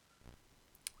world.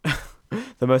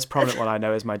 The most prominent one I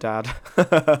know is my dad.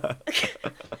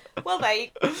 Well, there you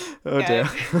Oh dear.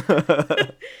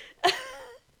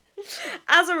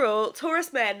 As a rule,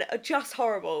 Taurus men are just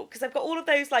horrible because they've got all of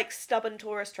those like stubborn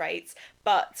Taurus traits,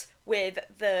 but with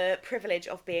the privilege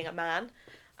of being a man.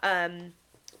 And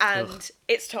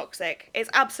it's toxic. It's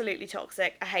absolutely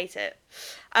toxic. I hate it.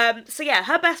 So yeah,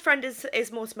 her best friend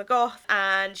is Mortimer Goth,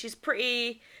 and she's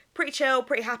pretty chill,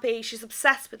 pretty happy. She's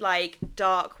obsessed with like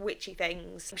dark, witchy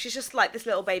things. She's just like this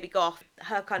little baby goth,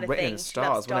 her kind of Written thing. in stars, she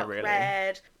loves dark wasn't it, really?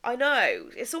 red. I know.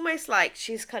 It's almost like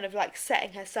she's kind of like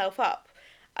setting herself up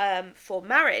for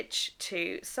marriage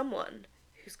to someone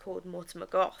who's called Mortimer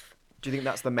Goth. Do you think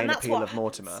that's the main appeal of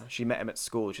Mortimer? She met him at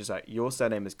school. She's like, your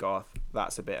surname is Goth.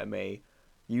 That's a bit of me.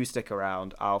 You stick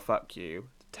around. I'll fuck you.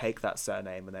 Take that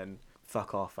surname and then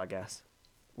fuck off, I guess.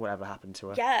 Whatever happened to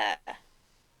her. Yeah.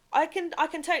 I can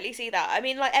totally see that. I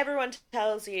mean, like, everyone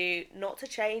tells you not to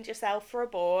change yourself for a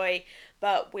boy,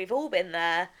 but we've all been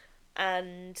there.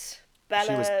 And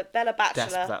Bella Bachelor.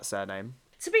 Desperate for that surname.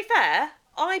 To be fair,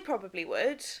 I probably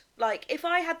would. Like, if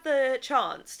I had the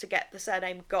chance to get the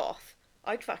surname Goth,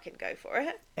 I'd fucking go for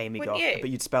it. Amy Wouldn't Goth. you? But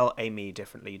you'd spell Amy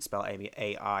differently. You'd spell Amy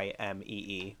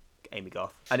Aimee. Amy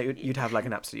Goth. And you'd have like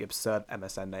an absolutely absurd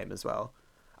MSN name as well.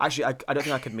 Actually, I don't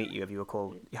think I could meet you if you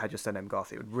had your surname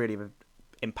Goth. It would really have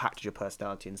impacted your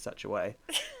personality in such a way.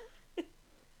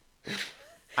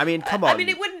 I mean, come on. I mean,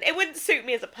 it wouldn't suit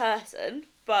me as a person,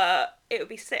 but it would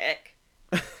be sick.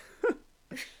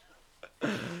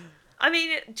 I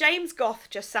mean, James Goth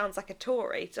just sounds like a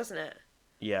Tory, doesn't it?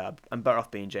 Yeah, I'm better off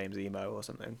being James Emo or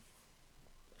something.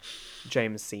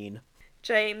 James Scene.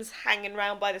 James hanging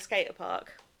round by the skater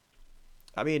park.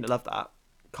 I mean, I love that.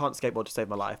 Can't skateboard to save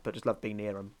my life, but just love being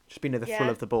near him. Just being near the full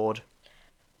of the board.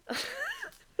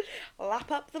 Lap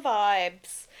up the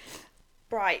vibes.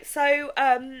 Right, so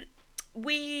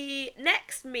we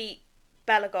next meet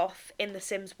Bella Goth in The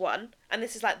Sims 1, and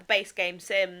this is like the base game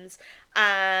Sims,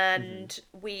 and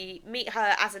we meet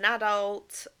her as an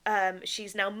adult.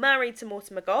 She's now married to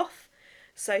Mortimer Goth,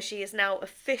 so she is now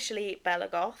officially Bella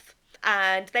Goth.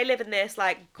 And they live in this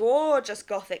like gorgeous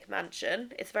gothic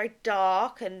mansion. It's very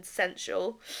dark and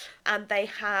sensual. And they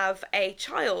have a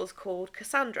child called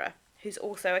Cassandra, who's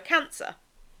also a Cancer.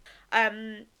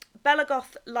 Bella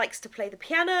Goth likes to play the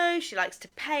piano, she likes to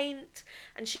paint,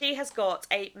 and she has got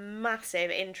a massive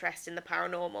interest in the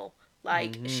paranormal.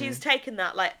 Like, she's taken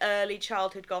that like early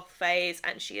childhood goth phase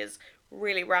and she has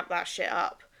really ramped that shit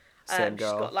up. Same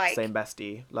girl, got, like, same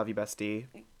bestie. Love you, bestie.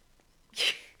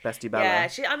 Bestie Bella. Yeah,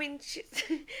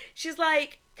 she's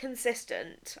like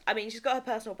consistent. I mean, she's got her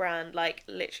personal brand like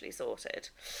literally sorted.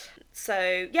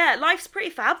 So yeah, life's pretty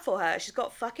fab for her. She's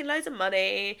got fucking loads of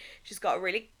money. She's got a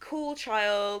really cool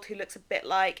child who looks a bit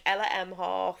like Ella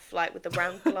Emhoff, like with the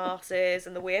round glasses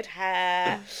and the weird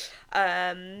hair.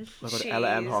 Oh my God, Ella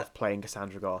Emhoff playing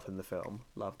Cassandra Goth in the film.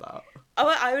 Love that.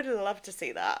 Oh, I would love to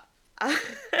see that.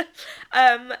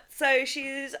 So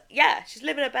she's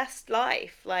living her best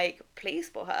life. Like,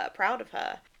 pleased for her, proud of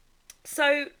her.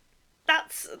 So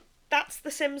that's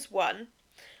The Sims 1.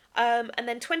 And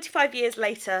then 25 years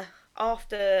later,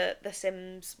 after The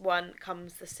Sims 1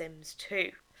 comes The Sims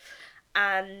 2.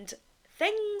 And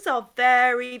things are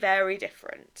very, very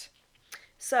different.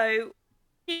 So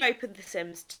you open The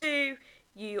Sims 2,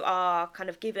 you are kind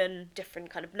of given different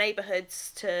kind of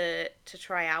neighborhoods to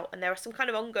try out, and there are some kind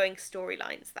of ongoing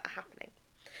storylines that are happening.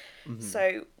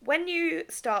 So when you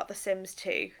start The Sims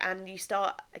 2 and you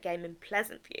start a game in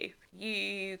Pleasant View,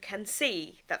 you can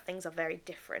see that things are very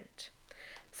different.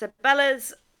 So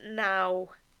Bella's now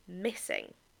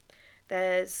missing.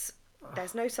 There's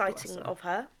no sighting of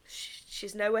her.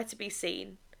 She's nowhere to be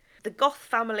seen. The Goth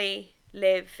family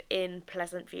live in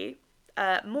Pleasant View.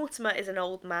 Mortimer is an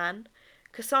old man.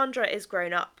 Cassandra is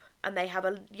grown up, and they have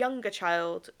a younger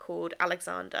child called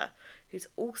Alexander, who's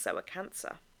also a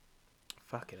Cancer.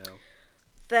 Fucking hell.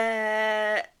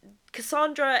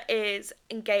 Cassandra is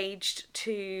engaged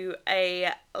to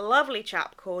a lovely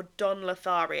chap called Don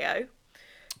Lothario,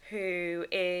 who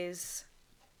is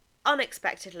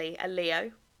unexpectedly a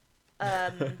Leo.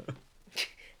 As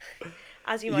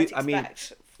you might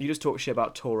expect. You just talk shit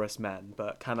about Taurus men,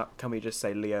 but can we just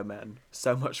say Leo men?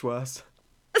 So much worse.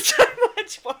 So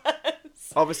much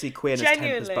worse. Obviously, queerness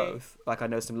tempers both. Like, I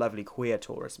know some lovely queer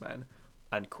Taurus men,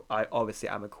 and I obviously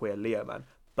am a queer Leo man,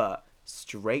 but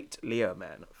straight Leo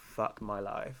men, fuck my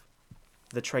life.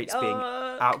 The traits being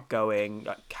outgoing,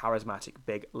 like, charismatic,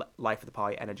 big, life of the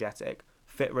party, energetic,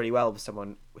 fit really well with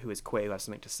someone who is queer, who has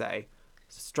something to say.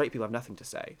 Straight people have nothing to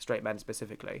say, straight men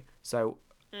specifically. So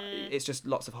it's just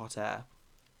lots of hot air.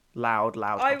 Loud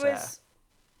hot air.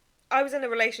 I was in a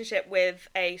relationship with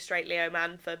a straight Leo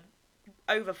man for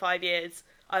over 5 years.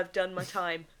 I've done my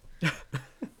time.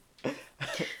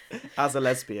 As a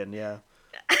lesbian, yeah.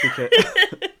 Because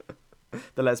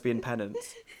the lesbian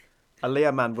penance. A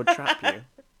Leo man would trap you.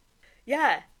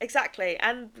 Yeah, exactly.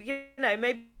 And, you know,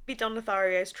 maybe Don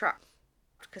Lothario's trapped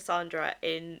Cassandra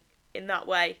in that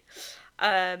way.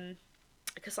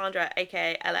 Cassandra,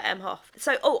 aka Ella Emhoff.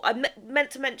 So, I meant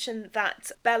to mention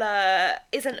that Bella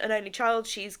isn't an only child.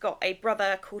 She's got a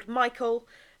brother called Michael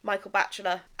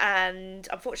Batchelor, and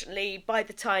unfortunately, by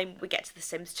the time we get to The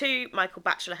Sims 2, Michael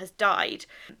Batchelor has died,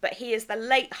 but he is the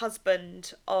late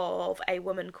husband of a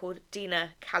woman called Dina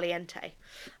Caliente,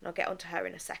 and I'll get onto her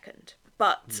in a second.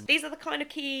 But these are the kind of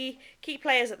key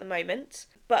players at the moment,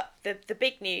 but the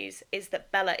big news is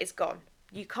that Bella is gone.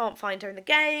 You can't find her in the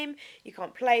game, you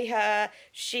can't play her,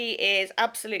 she is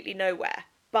absolutely nowhere.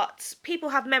 But people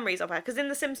have memories of her, because in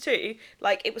The Sims 2,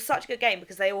 like, it was such a good game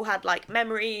because they all had, like,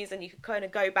 memories, and you could kind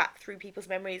of go back through people's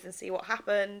memories and see what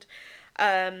happened.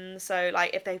 So,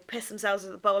 like, if they pissed themselves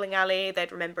at the bowling alley,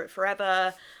 they'd remember it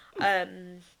forever.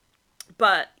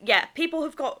 But, yeah, people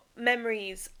have got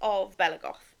memories of Bella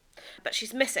Goth. But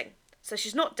she's missing. So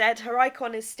she's not dead, her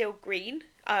icon is still green.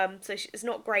 So it's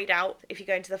not greyed out if you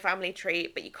go into the family tree,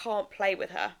 but you can't play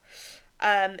with her.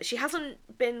 She hasn't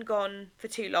been gone for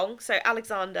too long, so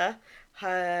Alexander,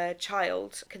 her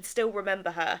child, can still remember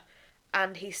her,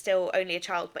 and he's still only a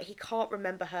child, but he can't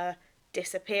remember her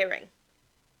disappearing.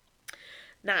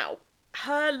 Now,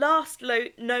 her last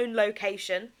known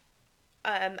location,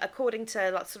 according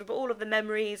to like sort of all of the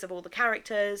memories of all the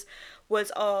characters, was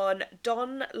on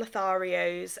Don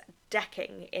Lothario's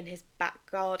decking in his back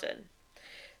garden.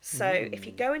 So if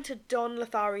you go into Don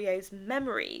Lothario's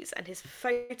memories and his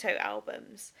photo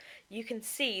albums, you can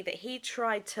see that he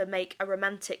tried to make a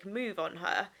romantic move on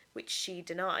her, which she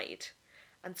denied.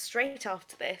 And straight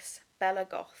after this, Bella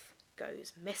Goth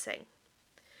goes missing.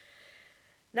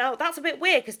 Now, that's a bit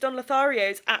weird because Don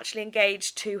Lothario's actually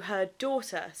engaged to her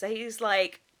daughter. So he's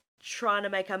like trying to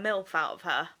make a MILF out of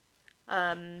her.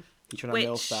 You trying to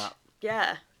MILF that?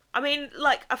 Yeah. I mean,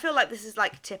 like, I feel like this is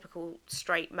like typical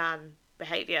straight man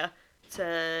behaviour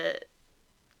to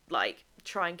like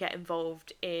try and get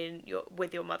involved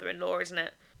with your mother-in-law, isn't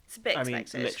it? It's a bit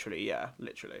expected. I mean,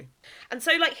 literally. And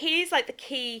so like he's like the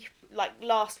key like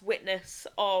last witness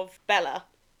of Bella.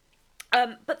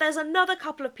 But there's another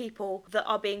couple of people that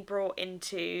are being brought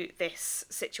into this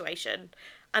situation,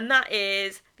 and that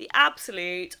is the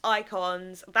absolute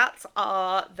icons. That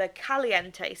are the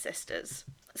Caliente sisters.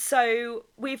 So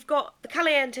we've got the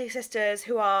Caliente sisters,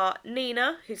 who are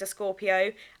Nina, who's a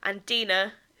Scorpio, and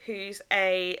Dina, who's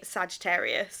a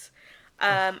Sagittarius.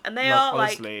 And they Love, are like,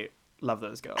 honestly, love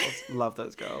those girls. Love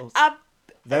those girls. uh,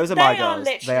 Those are my they are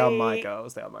girls. They are my literally,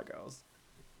 girls. They are my girls.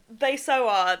 they so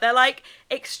are. They're like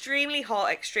extremely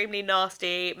hot, extremely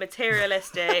nasty,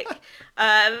 materialistic,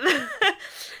 um,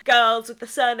 girls with the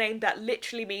surname that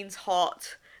literally means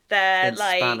hot. They're In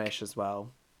like, Spanish as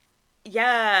well.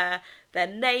 yeah, their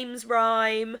names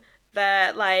rhyme.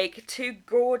 They're like two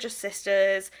gorgeous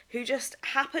sisters who just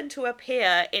happen to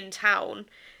appear in town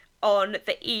on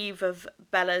the eve of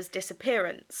Bella's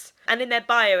disappearance. And in their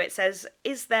bio it says,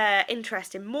 is their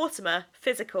interest in Mortimer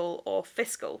physical or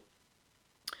fiscal?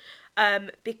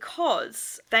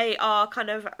 Because they are kind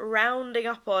of rounding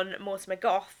up on Mortimer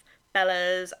Goth,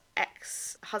 Bella's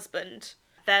ex-husband.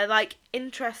 They're like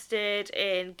interested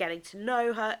in getting to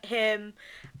know him,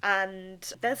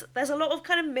 and there's a lot of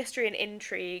kind of mystery and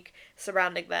intrigue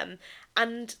surrounding them.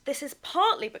 And this is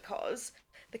partly because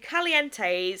the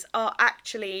Calientes are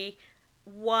actually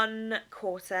one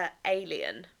quarter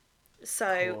alien. Of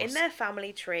So in course. their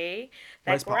family tree,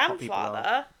 their Most hot people are.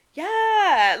 grandfather,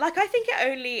 yeah, like I think it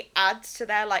only adds to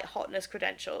their like hotness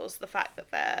credentials the fact that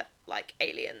they're like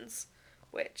aliens,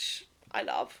 which I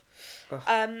love.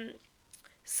 Ugh.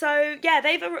 So yeah,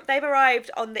 they've arrived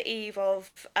on the eve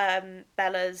of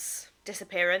Bella's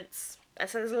disappearance. And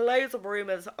so there's loads of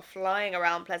rumours flying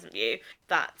around Pleasant View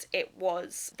that it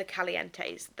was the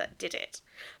Calientes that did it.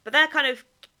 But they're kind of,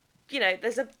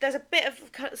 there's a bit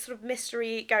of kind of sort of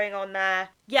mystery going on there.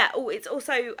 Yeah. Oh, it's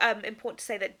also important to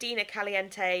say that Dina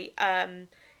Caliente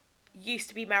used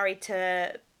to be married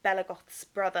to Bella Goth's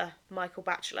brother Michael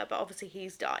Batchelor, but obviously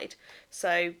he's died.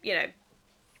 So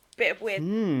bit of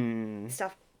weird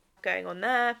stuff going on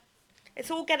there.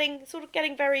 It's all getting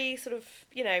very sort of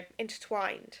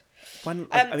intertwined. I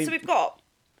mean, So we've got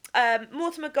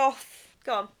Mortimer Goth.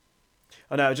 Go on.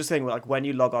 oh no, I was just saying, like, when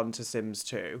you log on to Sims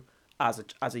 2 as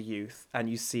a youth and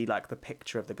you see like the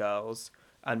picture of the girls,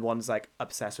 and one's like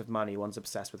obsessed with money, one's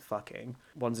obsessed with fucking,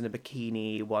 one's in a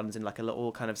bikini, one's in like a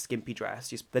little kind of skimpy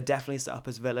dress. They're definitely set up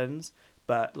as villains,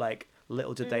 but like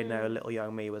little did they know, little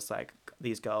young me was like,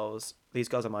 these girls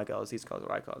are my girls, these girls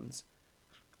are icons.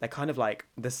 They're kind of like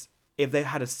this. If they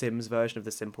had a Sims version of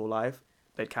The Simple Life,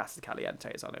 they'd cast the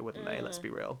Calientes on it, wouldn't they? Let's be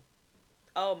real.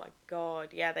 Oh my god,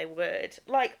 yeah, they would.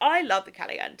 Like, I love the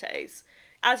Calientes.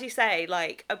 As you say,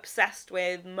 like, obsessed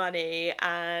with money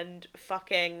and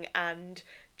fucking and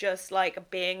just, like,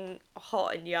 being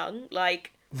hot and young.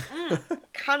 Like,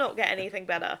 cannot get anything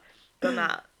better than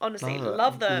that. Honestly,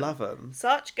 love them. Love them.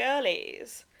 Such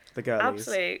girlies. The girlies.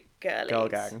 Absolute girlies. Girl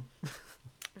gang.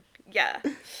 Yeah.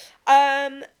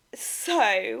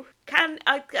 So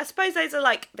I suppose those are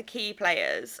like the key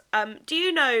players. Do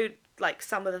you know like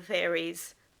some of the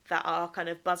theories that are kind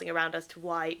of buzzing around as to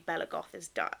why Bella Goth is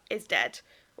dead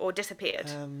or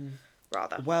disappeared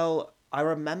rather? Well, I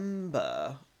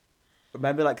remember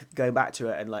like going back to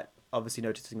it and like obviously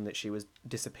noticing that she was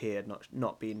disappeared,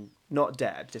 not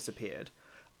dead, disappeared.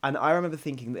 And I remember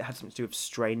thinking that it had something to do with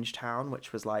Strangetown,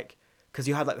 which was like, because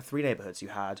you had like the three neighborhoods. You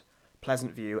had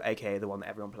Pleasant View, aka the one that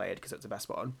everyone played because it was the best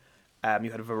one.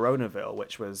 You had Veronaville,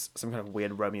 which was some kind of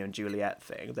weird Romeo and Juliet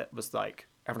thing that was like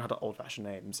everyone had old-fashioned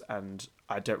names, and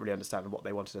I don't really understand what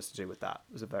they wanted us to do with that.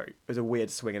 It was a weird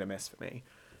swing and a miss for me.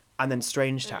 And then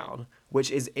Strangetown,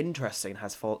 which is interesting,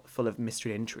 has full of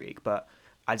mystery and intrigue, but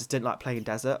I just didn't like playing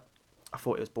desert. I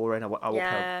thought it was boring. I want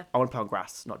to play on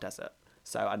grass, not desert.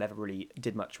 So I never really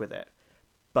did much with it.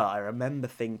 But I remember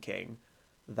thinking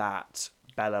that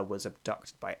Bella was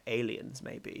abducted by aliens,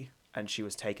 maybe, and she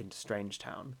was taken to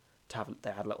Strangetown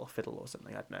they had a little fiddle or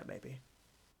something. I don't know, maybe.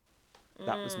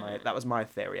 That was my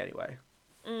theory anyway.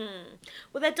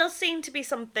 Well, there does seem to be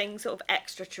something sort of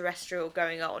extraterrestrial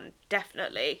going on,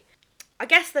 definitely. I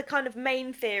guess the kind of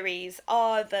main theories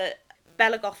are that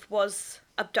Bella Goth was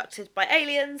abducted by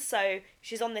aliens, so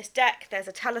she's on this deck. There's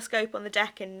a telescope on the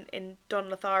deck in Don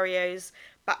Lothario's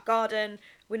back garden.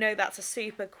 We know that's a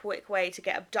super quick way to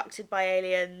get abducted by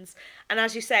aliens. And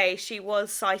as you say, she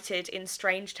was sighted in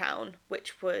Strangetown,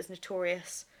 which was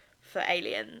notorious for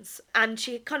aliens. And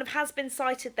she kind of has been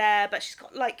sighted there, but she's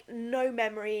got like no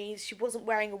memories. She wasn't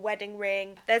wearing a wedding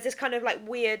ring. There's this kind of like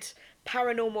weird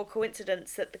paranormal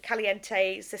coincidence that the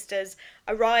Caliente sisters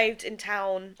arrived in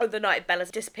town on the night of Bella's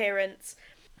disappearance.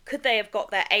 Could they have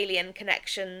got their alien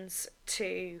connections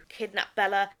to kidnap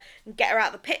Bella and get her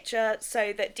out of the picture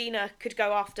so that Dina could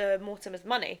go after Mortimer's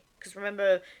money? Because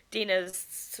remember, Dina's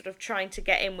sort of trying to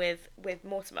get in with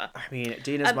Mortimer. I mean,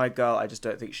 Dina's my girl. I just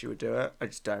don't think she would do it. I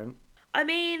just don't. I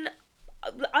mean,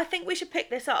 I think we should pick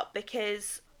this up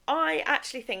because I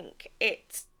actually think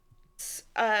it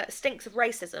stinks of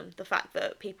racism, the fact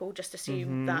that people just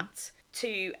assume that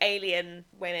two alien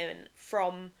women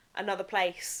from another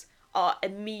place are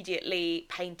immediately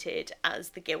painted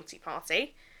as the guilty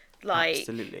party. Like,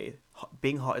 Absolutely.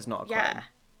 Being hot is not a yeah. crime.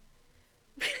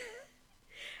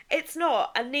 It's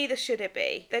not, and neither should it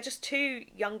be. They're just two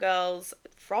young girls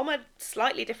from a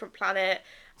slightly different planet,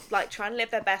 like trying to live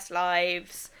their best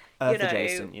lives. Earth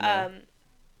adjacent, you know.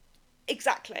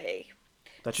 Exactly.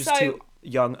 They're just two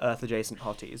young Earth adjacent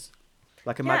hotties.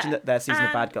 Like, imagine that their season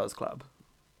of Bad Girls Club.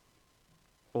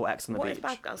 Or X on the Beach. What is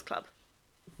Bad Girls Club?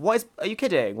 Are you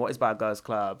kidding? What is Bad Girls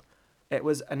Club? It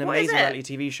was an amazing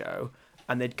reality TV show,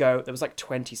 and there was like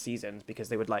 20 seasons because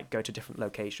they would like go to different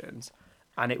locations.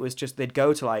 And it was just, they'd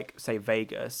go to, like, say,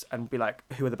 Vegas and be like,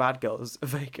 who are the bad girls of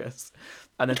Vegas?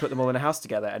 And then put them all in a house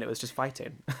together, and it was just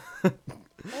fighting.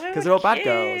 Because they're all bad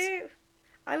girls.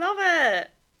 I love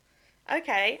it.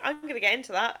 Okay, I'm going to get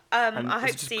into that. I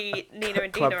hope to see Nina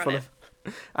and Dina on it.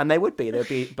 And they would be. There'd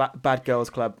be Bad Girls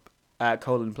Club,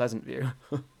 Pleasantview.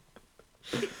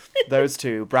 Those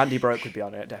two. Brandy Broke would be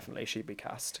on it, definitely. She'd be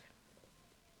cast.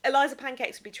 Eliza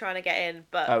Pancakes would be trying to get in,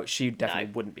 but... Oh, she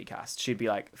definitely wouldn't be cast. She'd be,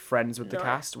 like, friends with the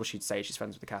cast. Well, she'd say she's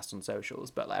friends with the cast on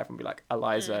socials, but, like, everyone would be like,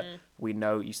 Eliza, we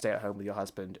know you stay at home with your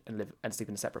husband and sleep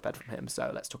in a separate bed from him,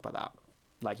 so let's talk about that.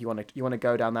 Like, you want to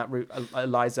go down that route,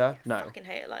 Eliza? No. I fucking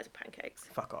hate Eliza Pancakes.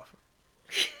 Fuck off.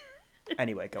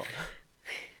 Anyway, go on.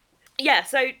 Yeah,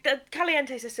 so the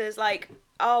Caliente sisters, like,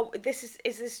 oh,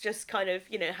 is this just kind of,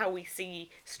 you know, how we see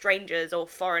strangers or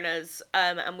foreigners,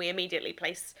 and we immediately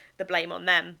place the blame on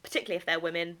them, particularly if they're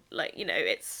women. Like, you know,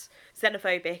 it's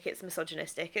xenophobic, it's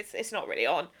misogynistic, it's not really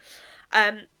on.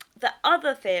 The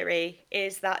other theory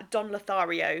is that Don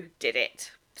Lothario did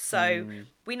it. So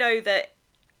we know that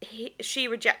she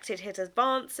rejected his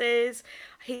advances.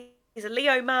 He's a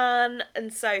Leo man,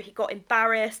 and so he got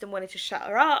embarrassed and wanted to shut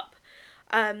her up.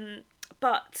 And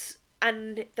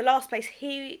the last place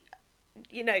the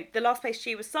last place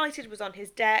she was sighted was on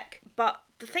his deck. But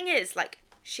the thing is, like,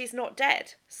 she's not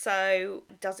dead. So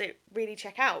does it really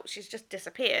check out? She's just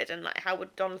disappeared. And, like, how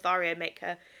would Don Lothario make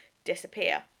her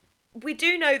disappear? We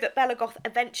do know that Bella Goth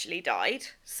eventually died.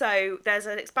 So there's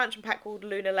an expansion pack called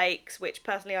Lunar Lakes, which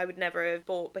personally I would never have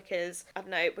bought because, I don't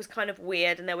know, it was kind of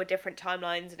weird and there were different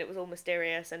timelines and it was all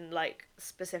mysterious and, like,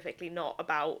 specifically not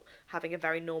about having a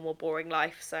very normal, boring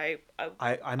life. So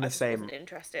I'm the same. Wasn't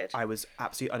interested. I was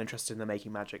absolutely uninterested in the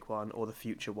Making Magic one or the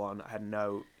Future one. I had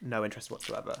no interest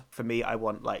whatsoever. For me, I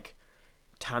want, like,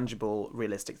 tangible,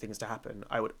 realistic things to happen.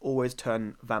 I would always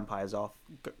turn vampires off,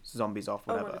 zombies off,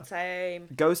 whatever. Oh, same.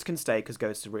 Ghosts can stay because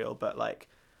ghosts are real, but, like,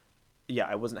 yeah,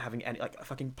 I wasn't having any, like, a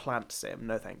fucking plant sim.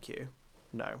 No, thank you.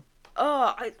 No.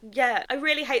 Oh, I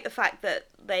really hate the fact that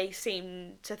they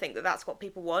seem to think that that's what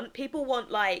people want. People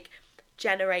want, like,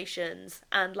 generations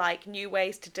and, like, new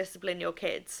ways to discipline your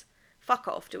kids. Fuck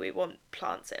off, do we want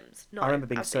plant sims? No, I remember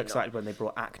being so excited when they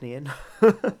brought acne in.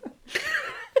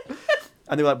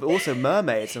 And they were like, but also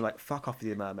mermaids. And I'm like, fuck off with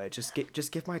your mermaid. Just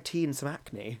give my teen some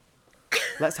acne.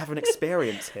 Let's have an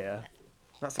experience here.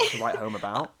 That's something to write home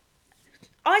about.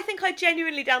 I think I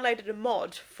genuinely downloaded a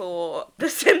mod for The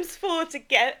Sims 4 to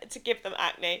give them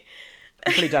acne.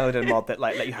 You probably downloaded a mod that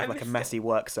like let you have like a messy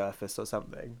work surface or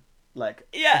something. Like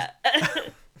yeah.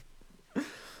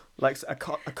 Like a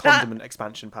condiment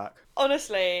expansion pack.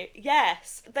 Honestly,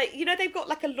 yes. They've got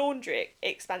like a laundry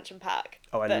expansion pack.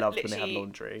 Oh, I love when they have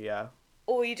laundry, yeah.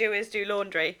 All you do is do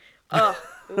laundry. Oh,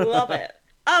 love it.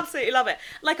 Absolutely love it.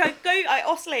 Like I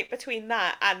oscillate between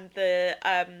that and the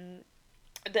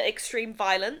extreme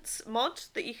violence mod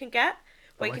that you can get,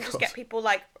 where you can just get people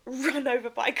like run over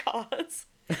by cars.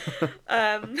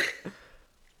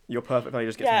 Your perfect family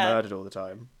just gets murdered all the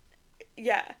time.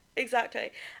 Yeah,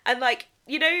 exactly. And like,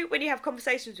 you know, when you have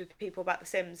conversations with people about The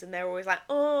Sims and they're always like,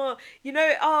 was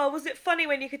it funny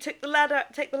when you could take the ladder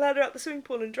up the swimming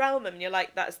pool and drown them? And you're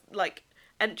like, that's like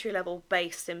entry level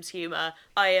base Sims humor.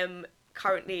 I am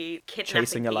currently kidnapping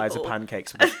chasing people. Eliza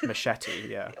Pancakes with a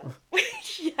machete, yeah.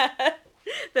 Yeah.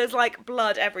 There's like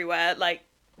blood everywhere. Like,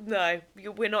 no,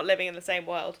 we're not living in the same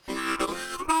world.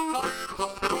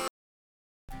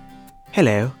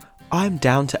 Hello, I'm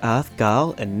down-to-earth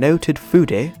girl and noted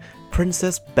foodie,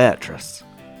 Princess Beatrice.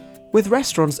 With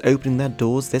restaurants opening their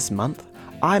doors this month,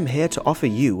 I'm here to offer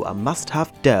you a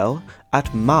must-have deal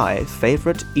at my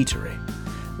favourite eatery.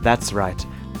 That's right,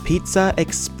 Pizza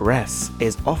Express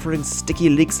is offering Sticky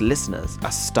Leaks listeners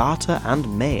a starter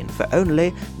and main for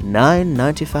only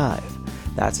 $9.95.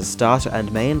 That's a starter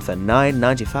and main for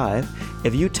 $9.95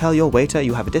 if you tell your waiter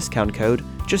you have a discount code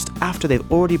just after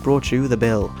they've already brought you the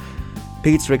bill.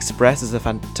 Pizza Express is a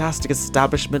fantastic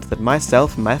establishment that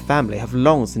myself and my family have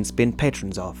long since been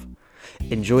patrons of.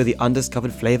 Enjoy the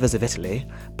undiscovered flavours of Italy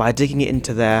by digging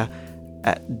into their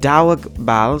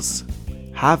Dauerbals,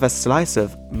 have a slice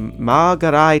of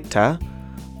margarita,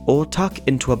 or tuck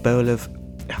into a bowl of,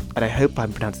 and I hope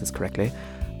I'm pronouncing this correctly,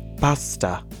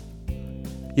 pasta.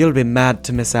 You'll be mad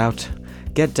to miss out.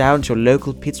 Get down to your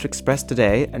local Pizza Express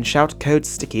today and shout code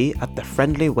STICKY at the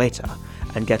friendly waiter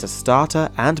and get a starter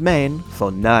and main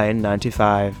for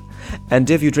 $9.95. And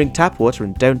if you drink tap water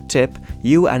and don't tip,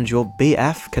 you and your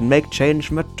BF can make change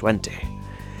from a 20.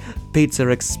 Pizza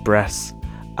Express.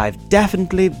 I've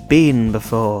definitely been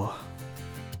before.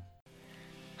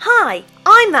 Hi,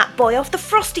 I'm that boy off the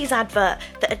Frosties advert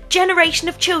that a generation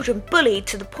of children bullied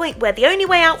to the point where the only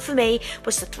way out for me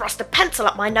was to thrust a pencil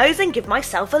up my nose and give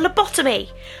myself a lobotomy.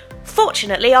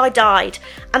 Fortunately, I died,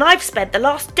 and I've spent the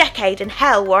last decade in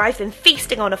hell where I've been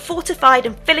feasting on a fortified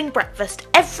and filling breakfast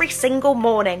every single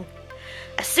morning.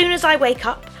 As soon as I wake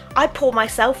up, I pour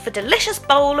myself a delicious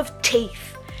bowl of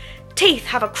teeth. Teeth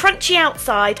have a crunchy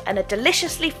outside and a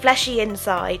deliciously fleshy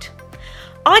inside.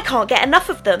 I can't get enough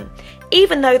of them,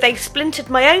 even though they've splintered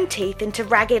my own teeth into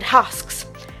ragged husks.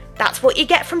 That's what you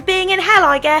get from being in hell,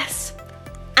 I guess.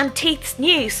 And Teeth's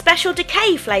new Special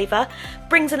Decay flavour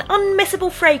brings an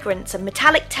unmissable fragrance and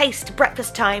metallic taste to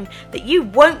breakfast time that you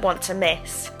won't want to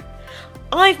miss.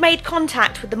 I've made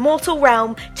contact with the mortal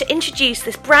realm to introduce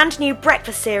this brand new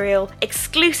breakfast cereal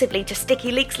exclusively to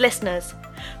Sticky Leaks listeners.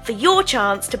 For your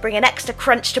chance to bring an extra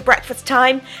crunch to breakfast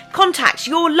time, contact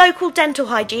your local dental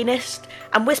hygienist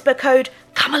and whisper code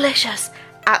COMEALICIOUS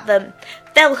at them.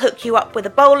 They'll hook you up with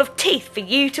a bowl of teeth for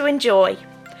you to enjoy.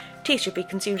 Teeth should be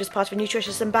consumed as part of a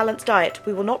nutritious and balanced diet.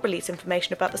 We will not release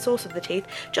information about the source of the teeth,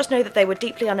 just know that they were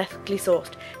deeply unethically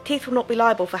sourced. Teeth will not be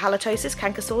liable for halitosis,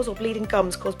 canker sores or bleeding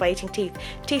gums caused by eating teeth.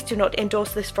 Teeth do not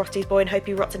endorse this Frosties boy and hope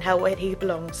he rots in hell where he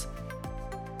belongs.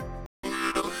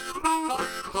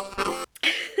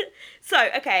 So,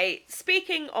 okay,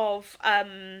 speaking of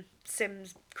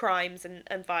Sims crimes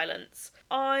and violence,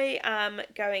 I am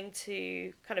going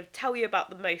to kind of tell you about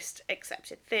the most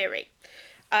accepted theory.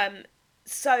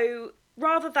 So,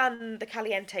 rather than the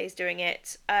Calientes doing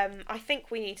it, I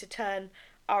think we need to turn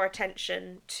our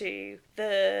attention to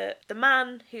the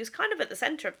man who's kind of at the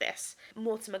centre of this,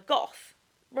 Mortimer Goth.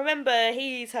 Remember,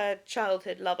 he's her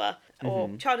childhood lover, or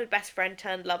childhood best friend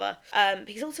turned lover.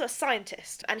 He's also a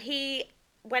scientist, and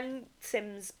when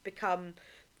Sims become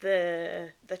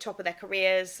the top of their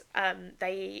careers,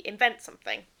 they invent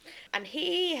something. And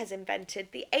he has invented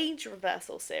the age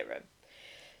reversal serum.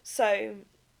 So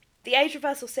the age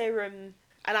reversal serum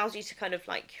allows you to kind of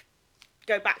like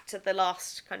go back to the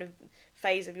last kind of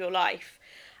phase of your life.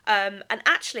 And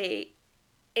actually,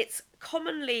 it's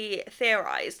commonly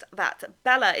theorised that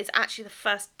Bella is actually the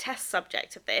first test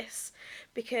subject of this,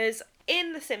 because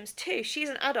in The Sims 2, she's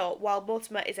an adult while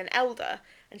Mortimer is an elder,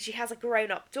 and she has a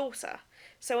grown-up daughter.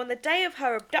 So on the day of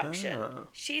her abduction,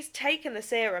 she's taken the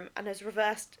serum and has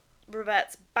reverts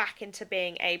back into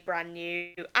being a brand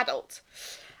new adult.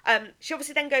 She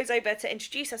obviously then goes over to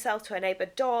introduce herself to her neighbour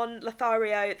Don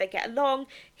Lothario. They get along.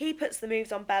 He puts the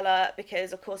moves on Bella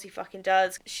because of course he fucking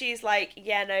does. She's like,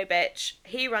 yeah, no bitch.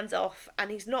 He runs off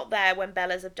and he's not there when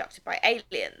Bella's abducted by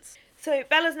aliens. So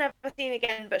Bella's never seen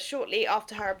again, but shortly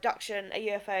after her abduction, a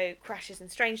UFO crashes in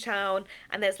Strangetown,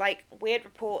 and there's like weird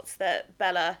reports that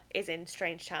Bella is in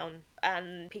Strangetown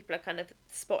and people are kind of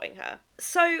spotting her.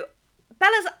 So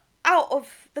Bella's out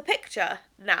of the picture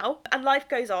now and life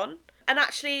goes on. And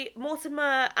actually,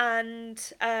 Mortimer and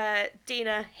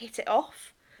Dina hit it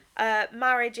off.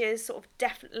 Marriage is sort of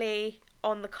definitely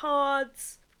on the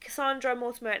cards. Cassandra,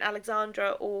 Mortimer and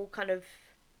Alexandra all kind of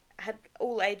had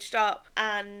all aged up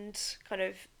and kind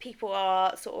of people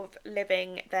are sort of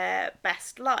living their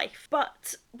best life.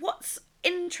 But what's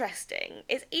interesting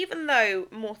is even though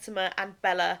Mortimer and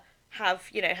Bella have,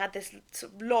 you know, had this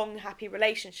sort of long, happy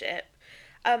relationship,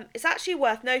 it's actually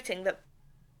worth noting that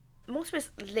Mortimer's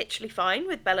literally fine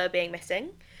with Bella being missing.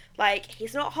 Like,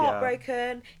 he's not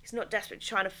heartbroken, he's not desperate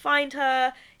trying to find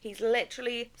her, he's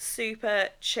literally super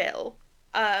chill.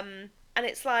 And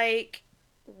it's like,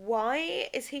 why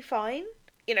is he fine?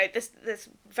 You know, this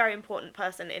very important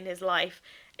person in his life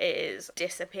is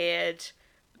disappeared.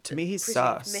 To me, he's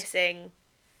sus. Missing.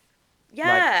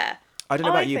 Yeah. Like, I don't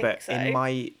know about you, but so. In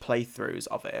my playthroughs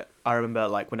of it, I remember,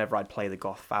 like, whenever I'd play the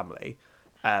Goth family,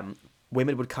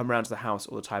 women would come around to the house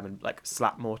all the time and, like,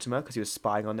 slap Mortimer because he was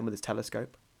spying on them with his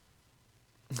telescope.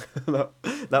 that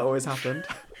always happened.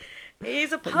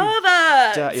 He's a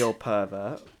pervert! Dirty old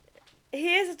pervert.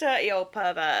 He is a dirty old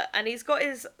pervert, and he's got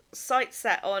his sights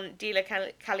set on Dila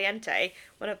Caliente,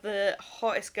 one of the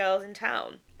hottest girls in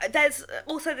town. There's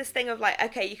also this thing of like,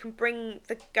 okay, you can bring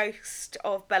the ghost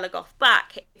of Bella Goth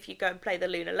back if you go and play the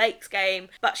Lunar Lakes game,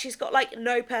 but she's got like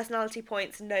no personality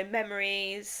points, no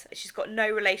memories, she's got no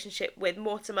relationship with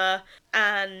Mortimer,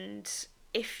 and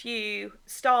if you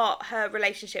start her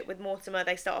relationship with Mortimer,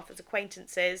 they start off as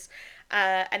acquaintances,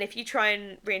 and if you try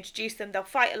and reintroduce them, they'll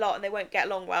fight a lot and they won't get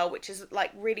along well, which is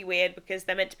like really weird because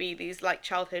they're meant to be these like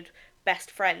childhood best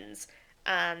friends,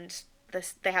 and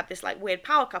they have this like weird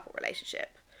power couple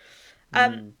relationship.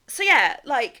 So yeah,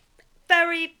 like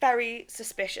very, very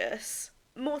suspicious.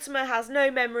 Mortimer has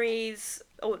no memories,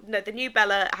 or no, the new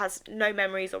Bella has no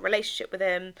memories or relationship with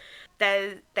him.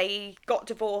 They got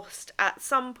divorced at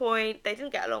some point. They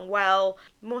didn't get along well.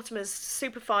 Mortimer's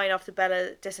super fine after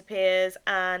Bella disappears,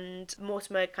 and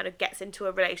Mortimer kind of gets into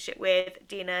a relationship with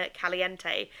Dina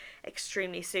Caliente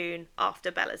extremely soon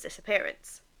after Bella's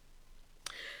disappearance.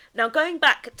 Now, going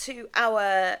back to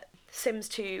our Sims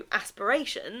 2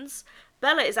 aspirations,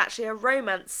 Bella is actually a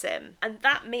romance sim, and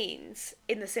that means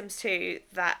in The Sims 2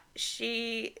 that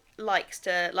she likes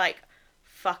to like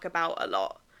fuck about a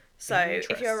lot. So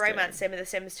if you're a romance sim in The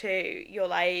Sims 2, you're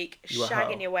like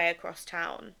shagging your way across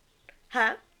town.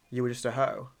 Huh? You were just a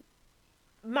hoe.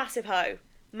 Massive hoe.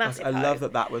 Massive hoe. I love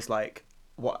that was like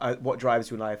what drives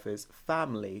you in life is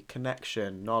family,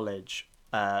 connection, knowledge,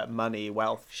 money,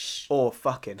 wealth, or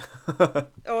fucking.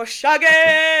 Or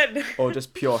shagging! Or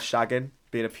just pure shagging,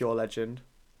 being a pure legend.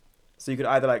 So you could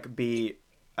either like be,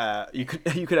 you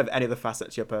could have any of the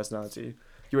facets of your personality.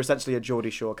 You're essentially a Geordie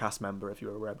Shore cast member if you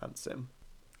were a romance sim.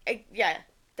 Yeah,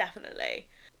 definitely.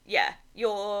 Yeah,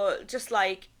 you're just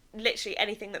like literally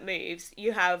anything that moves.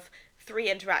 You have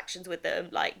 3 interactions with them,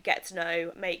 like get to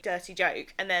know, make dirty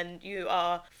joke, and then you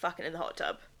are fucking in the hot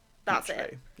tub. That's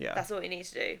literally, it. Yeah. That's all you need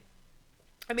to do.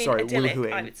 I mean, Sorry, idyllic,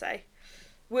 woohooing. I would say.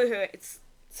 Woohoo.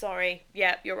 Sorry.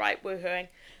 Yeah, you're right. Woohooing.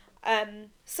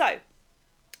 So,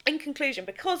 in conclusion,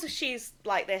 because she's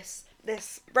like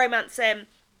this romance sim,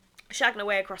 shagging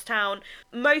away across town,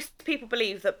 most people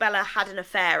believe that Bella had an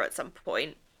affair at some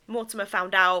point. Mortimer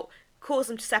found out, caused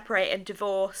them to separate and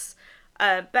divorce.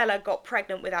 Bella got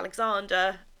pregnant with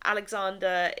Alexander.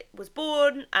 Alexander was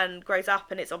born and grows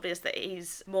up, and it's obvious that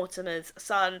he's Mortimer's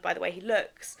son by the way he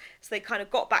looks. So they kind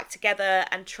of got back together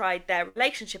and tried their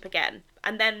relationship again.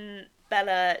 And then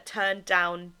Bella turned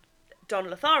down Don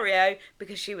Lothario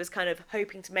because she was kind of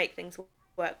hoping to make things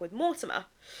work with Mortimer.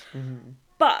 Mm-hmm.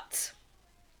 But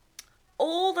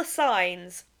all the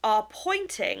signs are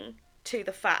pointing to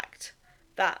the fact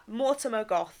that Mortimer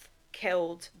Goth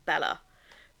killed Bella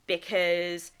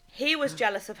because he was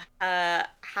jealous of her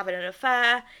having an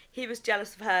affair, he was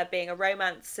jealous of her being a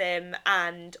romance sim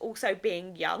and also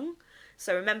being young.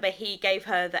 So remember, he gave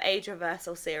her the age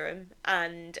reversal serum,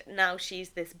 and now she's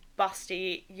this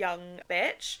busty young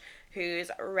bitch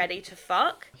who's ready to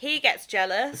fuck. He gets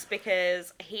jealous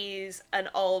because he's an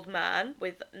old man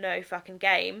with no fucking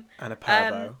game. And a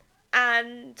pervo.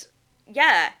 And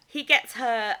yeah, he gets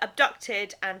her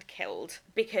abducted and killed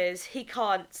because he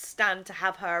can't stand to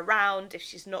have her around if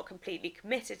she's not completely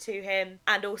committed to him.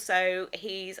 And also,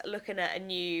 he's looking at a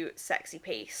new sexy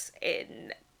piece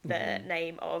in the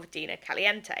name of Dina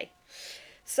Caliente.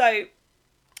 So,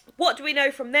 what do we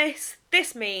know from this?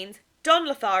 This means Don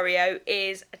Lothario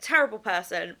is a terrible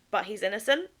person, but he's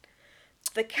innocent.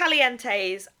 The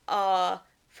Calientes are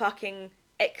fucking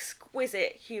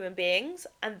exquisite human beings,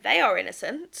 and they are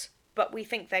innocent, but we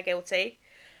think they're guilty.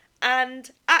 And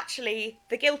actually,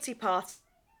 the guilty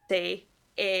party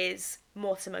is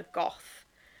Mortimer Goth.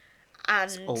 And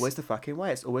it's always the fucking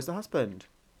way. It's always the husband.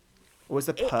 Always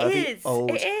the it pervy, is.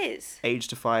 old, It is.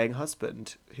 age-defying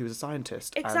husband who was a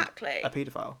scientist Exactly. and a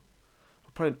paedophile.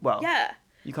 Probably, well, Yeah.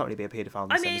 you can't really be a paedophile in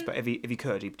The Sims, but if you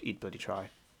could, you'd bloody try.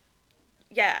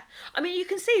 Yeah. I mean, you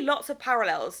can see lots of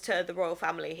parallels to the royal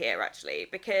family here, actually,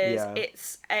 because Yeah.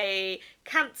 it's a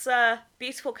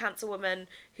beautiful cancer woman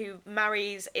who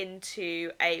marries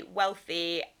into a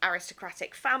wealthy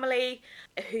aristocratic family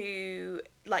who,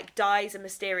 like, dies a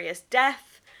mysterious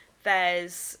death.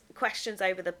 There's questions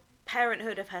over the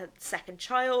parenthood of her second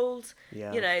child.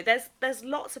 Yeah. You know, there's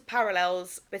lots of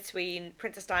parallels between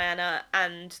Princess Diana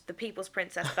and the People's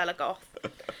Princess Bella Goth.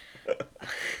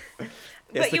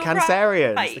 It's the you're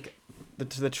Cancerians. right.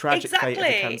 The tragic fate of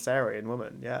the Exactly. Cancerian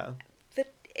woman, yeah.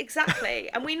 Exactly.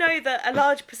 And we know that a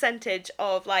large percentage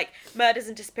of, like, murders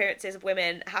and disappearances of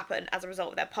women happen as a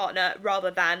result of their partner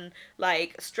rather than,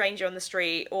 like, stranger on the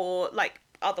street or, like,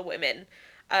 other women.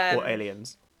 Or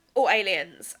aliens. Or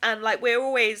aliens. And, like, we're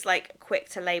always, like, quick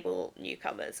to label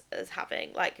newcomers as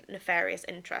having, like, nefarious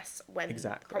interests when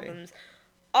Exactly. problems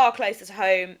are closer to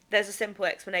home. There's a simple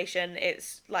explanation.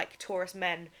 It's like Taurus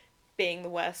men being the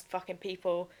worst fucking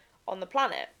people on the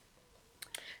planet.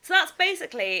 So that's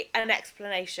basically an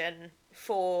explanation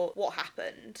for what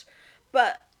happened.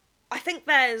 But I think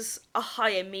there's a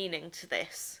higher meaning to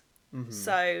this.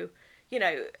 So,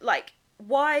 like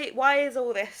why is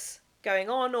all this going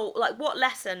on, or like what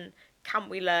lesson can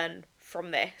we learn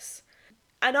from this?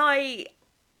 And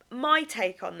my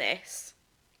take on this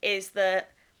is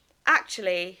that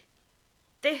actually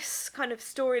this kind of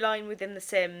storyline within The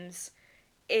Sims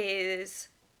is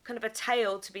kind of a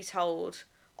tale to be told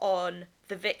on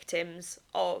the victims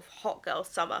of Hot Girl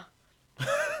Summer.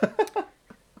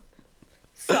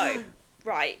 So,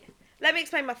 right, let me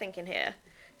explain my thinking here.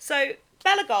 So,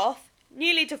 Bella Goth,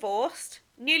 newly divorced,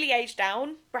 newly aged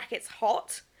down, brackets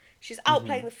hot. She's out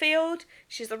playing the field.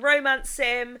 She's a romance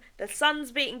sim. The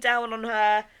sun's beating down on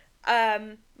her.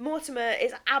 Mortimer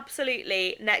is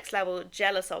absolutely next level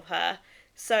jealous of her.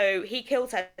 So he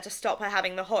kills her to stop her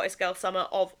having the hottest girl summer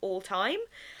of all time.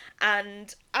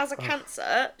 And as a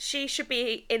Cancer, she should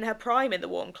be in her prime in the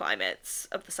warm climates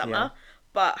of the summer. Yeah.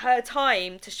 But her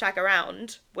time to shag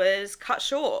around was cut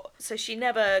short. So she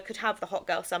never could have the hot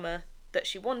girl summer that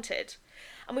she wanted.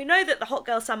 And we know that the hot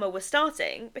girl summer was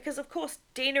starting because, of course,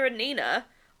 Dina and Nina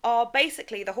are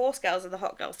basically the horse girls of the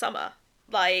hot girl summer.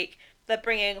 Like, they're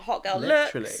bringing hot girl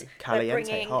Literally, looks. caliente They're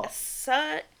bringing hot.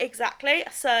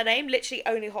 a surname, literally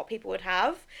only hot people would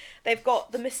have. They've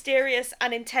got the mysterious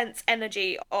and intense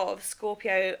energy of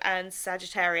Scorpio and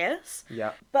Sagittarius.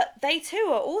 Yeah. But they too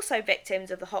are also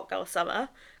victims of the hot girl summer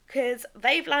because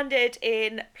they've landed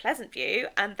in Pleasant View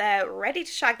and they're ready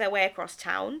to shag their way across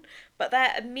town, but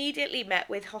they're immediately met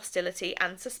with hostility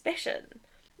and suspicion.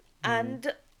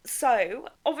 And so,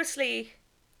 obviously,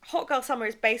 Hot Girl Summer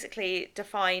is basically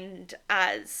defined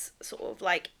as sort of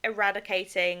like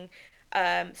eradicating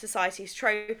society's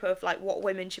trope of like what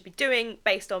women should be doing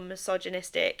based on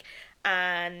misogynistic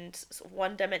and sort of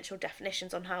one-dimensional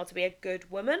definitions on how to be a good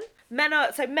woman. Men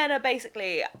are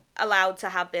basically allowed to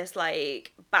have this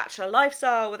like bachelor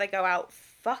lifestyle where they go out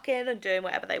fucking and doing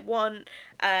whatever they want,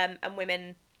 and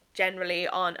women generally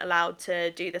aren't allowed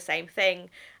to do the same thing.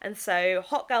 And so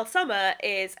Hot Girl Summer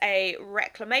is a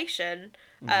reclamation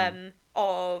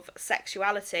of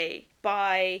sexuality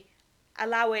by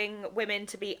allowing women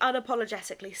to be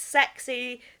unapologetically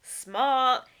sexy,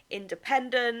 smart,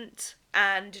 independent,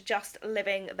 and just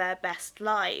living their best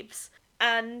lives.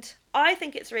 And I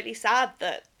think it's really sad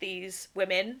that these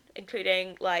women,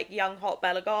 including like young hot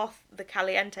Bella Goth, the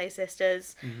Caliente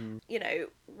sisters,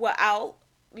 were out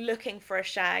looking for a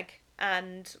shag,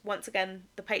 and once again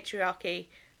the patriarchy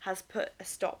has put a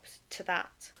stop to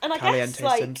that. And I Caliente guess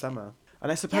like Sim Summer.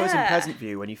 And I suppose in Yeah. Pleasant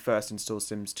View, when you first install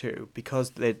Sims 2,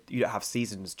 because you don't have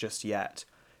seasons just yet,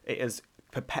 it is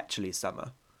perpetually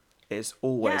summer. It's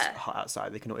always Yeah. hot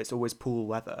outside. It's always pool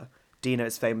weather. Dina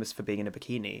is famous for being in a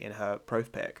bikini in her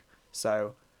prof pic.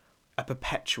 So, a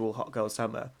perpetual hot girl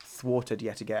summer thwarted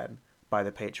yet again by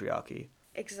the patriarchy.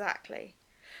 Exactly.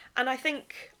 And I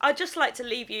think I'd just like to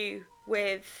leave you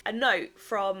with a note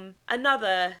from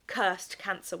another cursed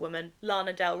Cancer woman,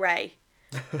 Lana Del Rey,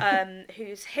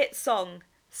 whose hit song,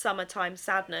 Summertime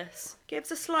Sadness,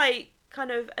 gives a slight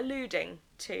kind of alluding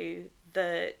to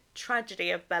the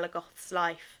tragedy of Bella Goth's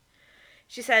life.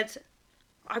 She said,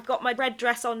 "I've got my red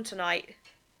dress on tonight,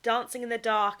 dancing in the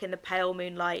dark in the pale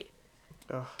moonlight.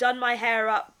 Ugh. Done my hair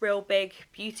up real big,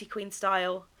 beauty queen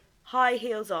style. High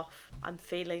heels off, I'm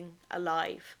feeling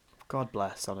alive." God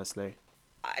bless, honestly.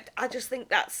 I just think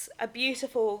that's a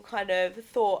beautiful kind of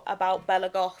thought about Bella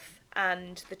Goth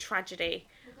and the tragedy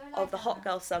of the hot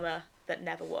girl summer that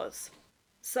never was.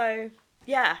 So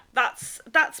yeah, that's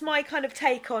my kind of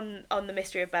take on the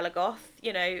mystery of Bella Goth.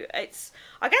 I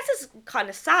guess it's kind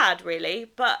of sad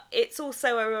really, but it's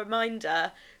also a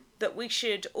reminder that we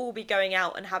should all be going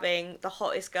out and having the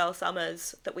hottest girl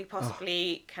summers that we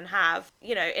possibly can have.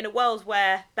 In a world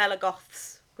where Bella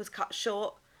Goth's was cut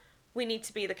short, we need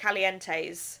to be the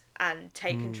Calientes and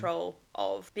take control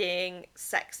of being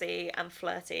sexy and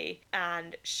flirty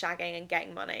and shagging and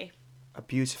getting money. A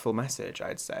beautiful message,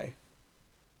 I'd say.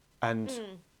 And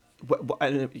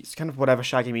and it's kind of whatever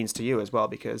shagging means to you as well,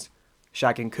 because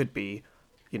shagging could be,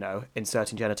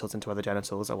 inserting genitals into other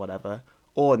genitals or whatever.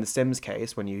 Or in the Sims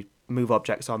case, when you move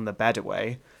objects on the bed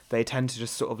away, they tend to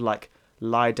just sort of like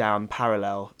lie down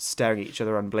parallel, staring at each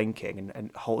other unblinking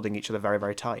and holding each other very,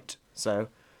 very tight. So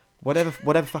whatever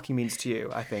fucking means to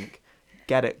you, I think,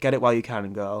 get it while you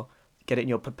can, girl. Get it in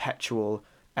your perpetual,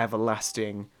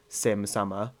 everlasting Sim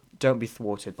summer. Don't be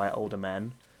thwarted by older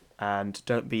men, and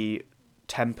don't be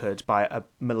tempered by a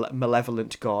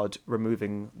malevolent god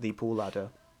removing the pool ladder.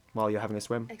 while you're having a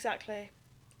swim. Exactly.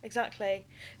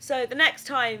 So the next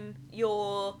time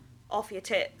you're off your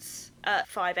tits at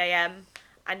 5 a.m.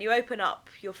 and you open up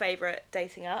your favourite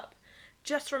dating app,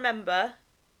 just remember,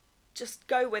 just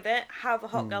go with it, have a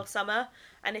hot girl summer,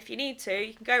 and if you need to,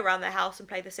 you can go around their house and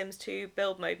play The Sims 2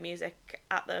 build mode music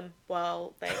at them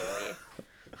while they ignore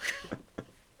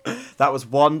you. That was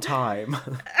one time.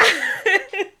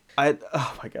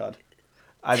 Oh my god.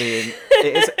 I mean,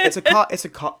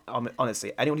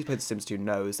 honestly, anyone who's played The Sims 2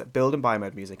 knows that build and buy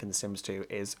mode music in The Sims 2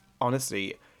 is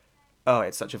honestly, oh,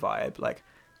 it's such a vibe. Like,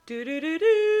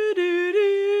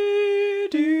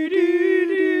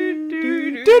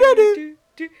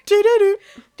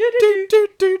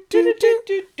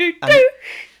 and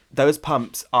those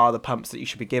pumps are the pumps that you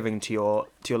should be giving to your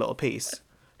little piece.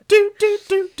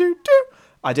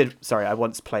 I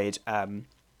once played,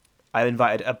 I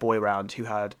invited a boy round who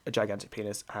had a gigantic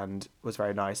penis and was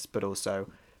very nice, but also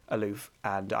aloof.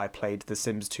 And I played The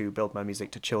Sims 2 build mode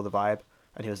music to chill the vibe.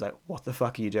 And he was like, what the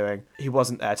fuck are you doing? He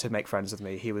wasn't there to make friends with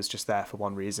me. He was just there for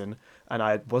one reason. And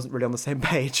I wasn't really on the same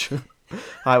page.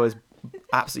 I was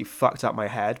absolutely fucked up my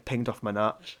head, pinged off my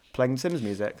nut, playing Sims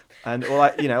music. And all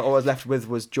I was left with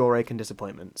was jaw ache and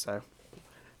disappointment. So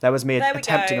there was me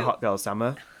attempting a hot girl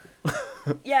summer.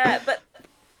 Yeah, but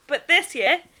this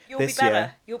year... You'll This be better.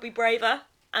 year. You'll be braver,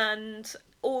 and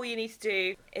all you need to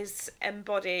do is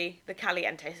embody the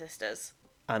Caliente sisters.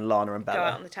 And Lana and Go out in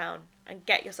Bella. the town and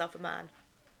get yourself a man.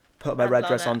 Put my And red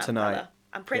dress Lana on and tonight. Bella.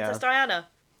 And Princess Yeah. Diana.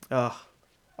 Oh,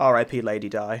 R.I.P. Lady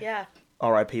Di. Yeah.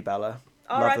 R.I.P. Bella.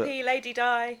 Love R.I.P. Lady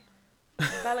Di.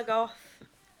 Bella Goth.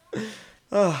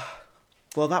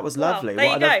 Well, that was Well, lovely.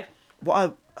 there you go.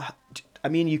 I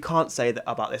mean, you can't say that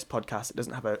about this podcast. It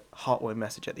doesn't have a heartwarming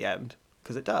message at the end,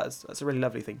 because it does. That's a really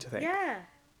lovely thing to think.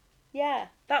 Yeah.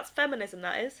 That's feminism,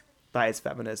 that is. That is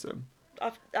feminism.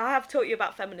 I have taught you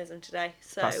about feminism today,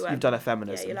 so You've done a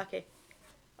feminism. Yeah, you're lucky.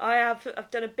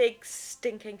 I've done a big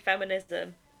stinking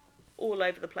feminism all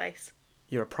over the place.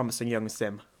 You're a promising young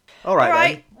sim. All right, All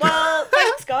right. then. Well,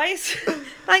 thanks, guys.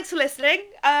 Thanks for listening.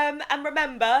 And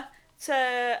remember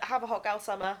to have a hot girl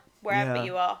summer wherever Yeah.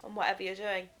 you are and whatever you're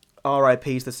doing.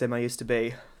 R.I.P.'s the sim I used to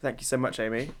be. Thank you so much,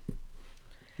 Amy.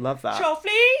 Love that.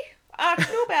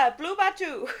 Chofli, blue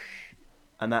batu.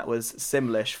 And that was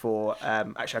Simlish for...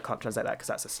 actually, I can't translate that because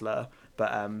that's a slur.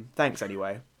 But thanks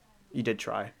anyway. You did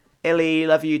try. Illy,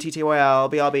 love you,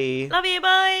 TTYL, BRB. Love you,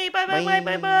 bye.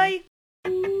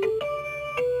 Bye.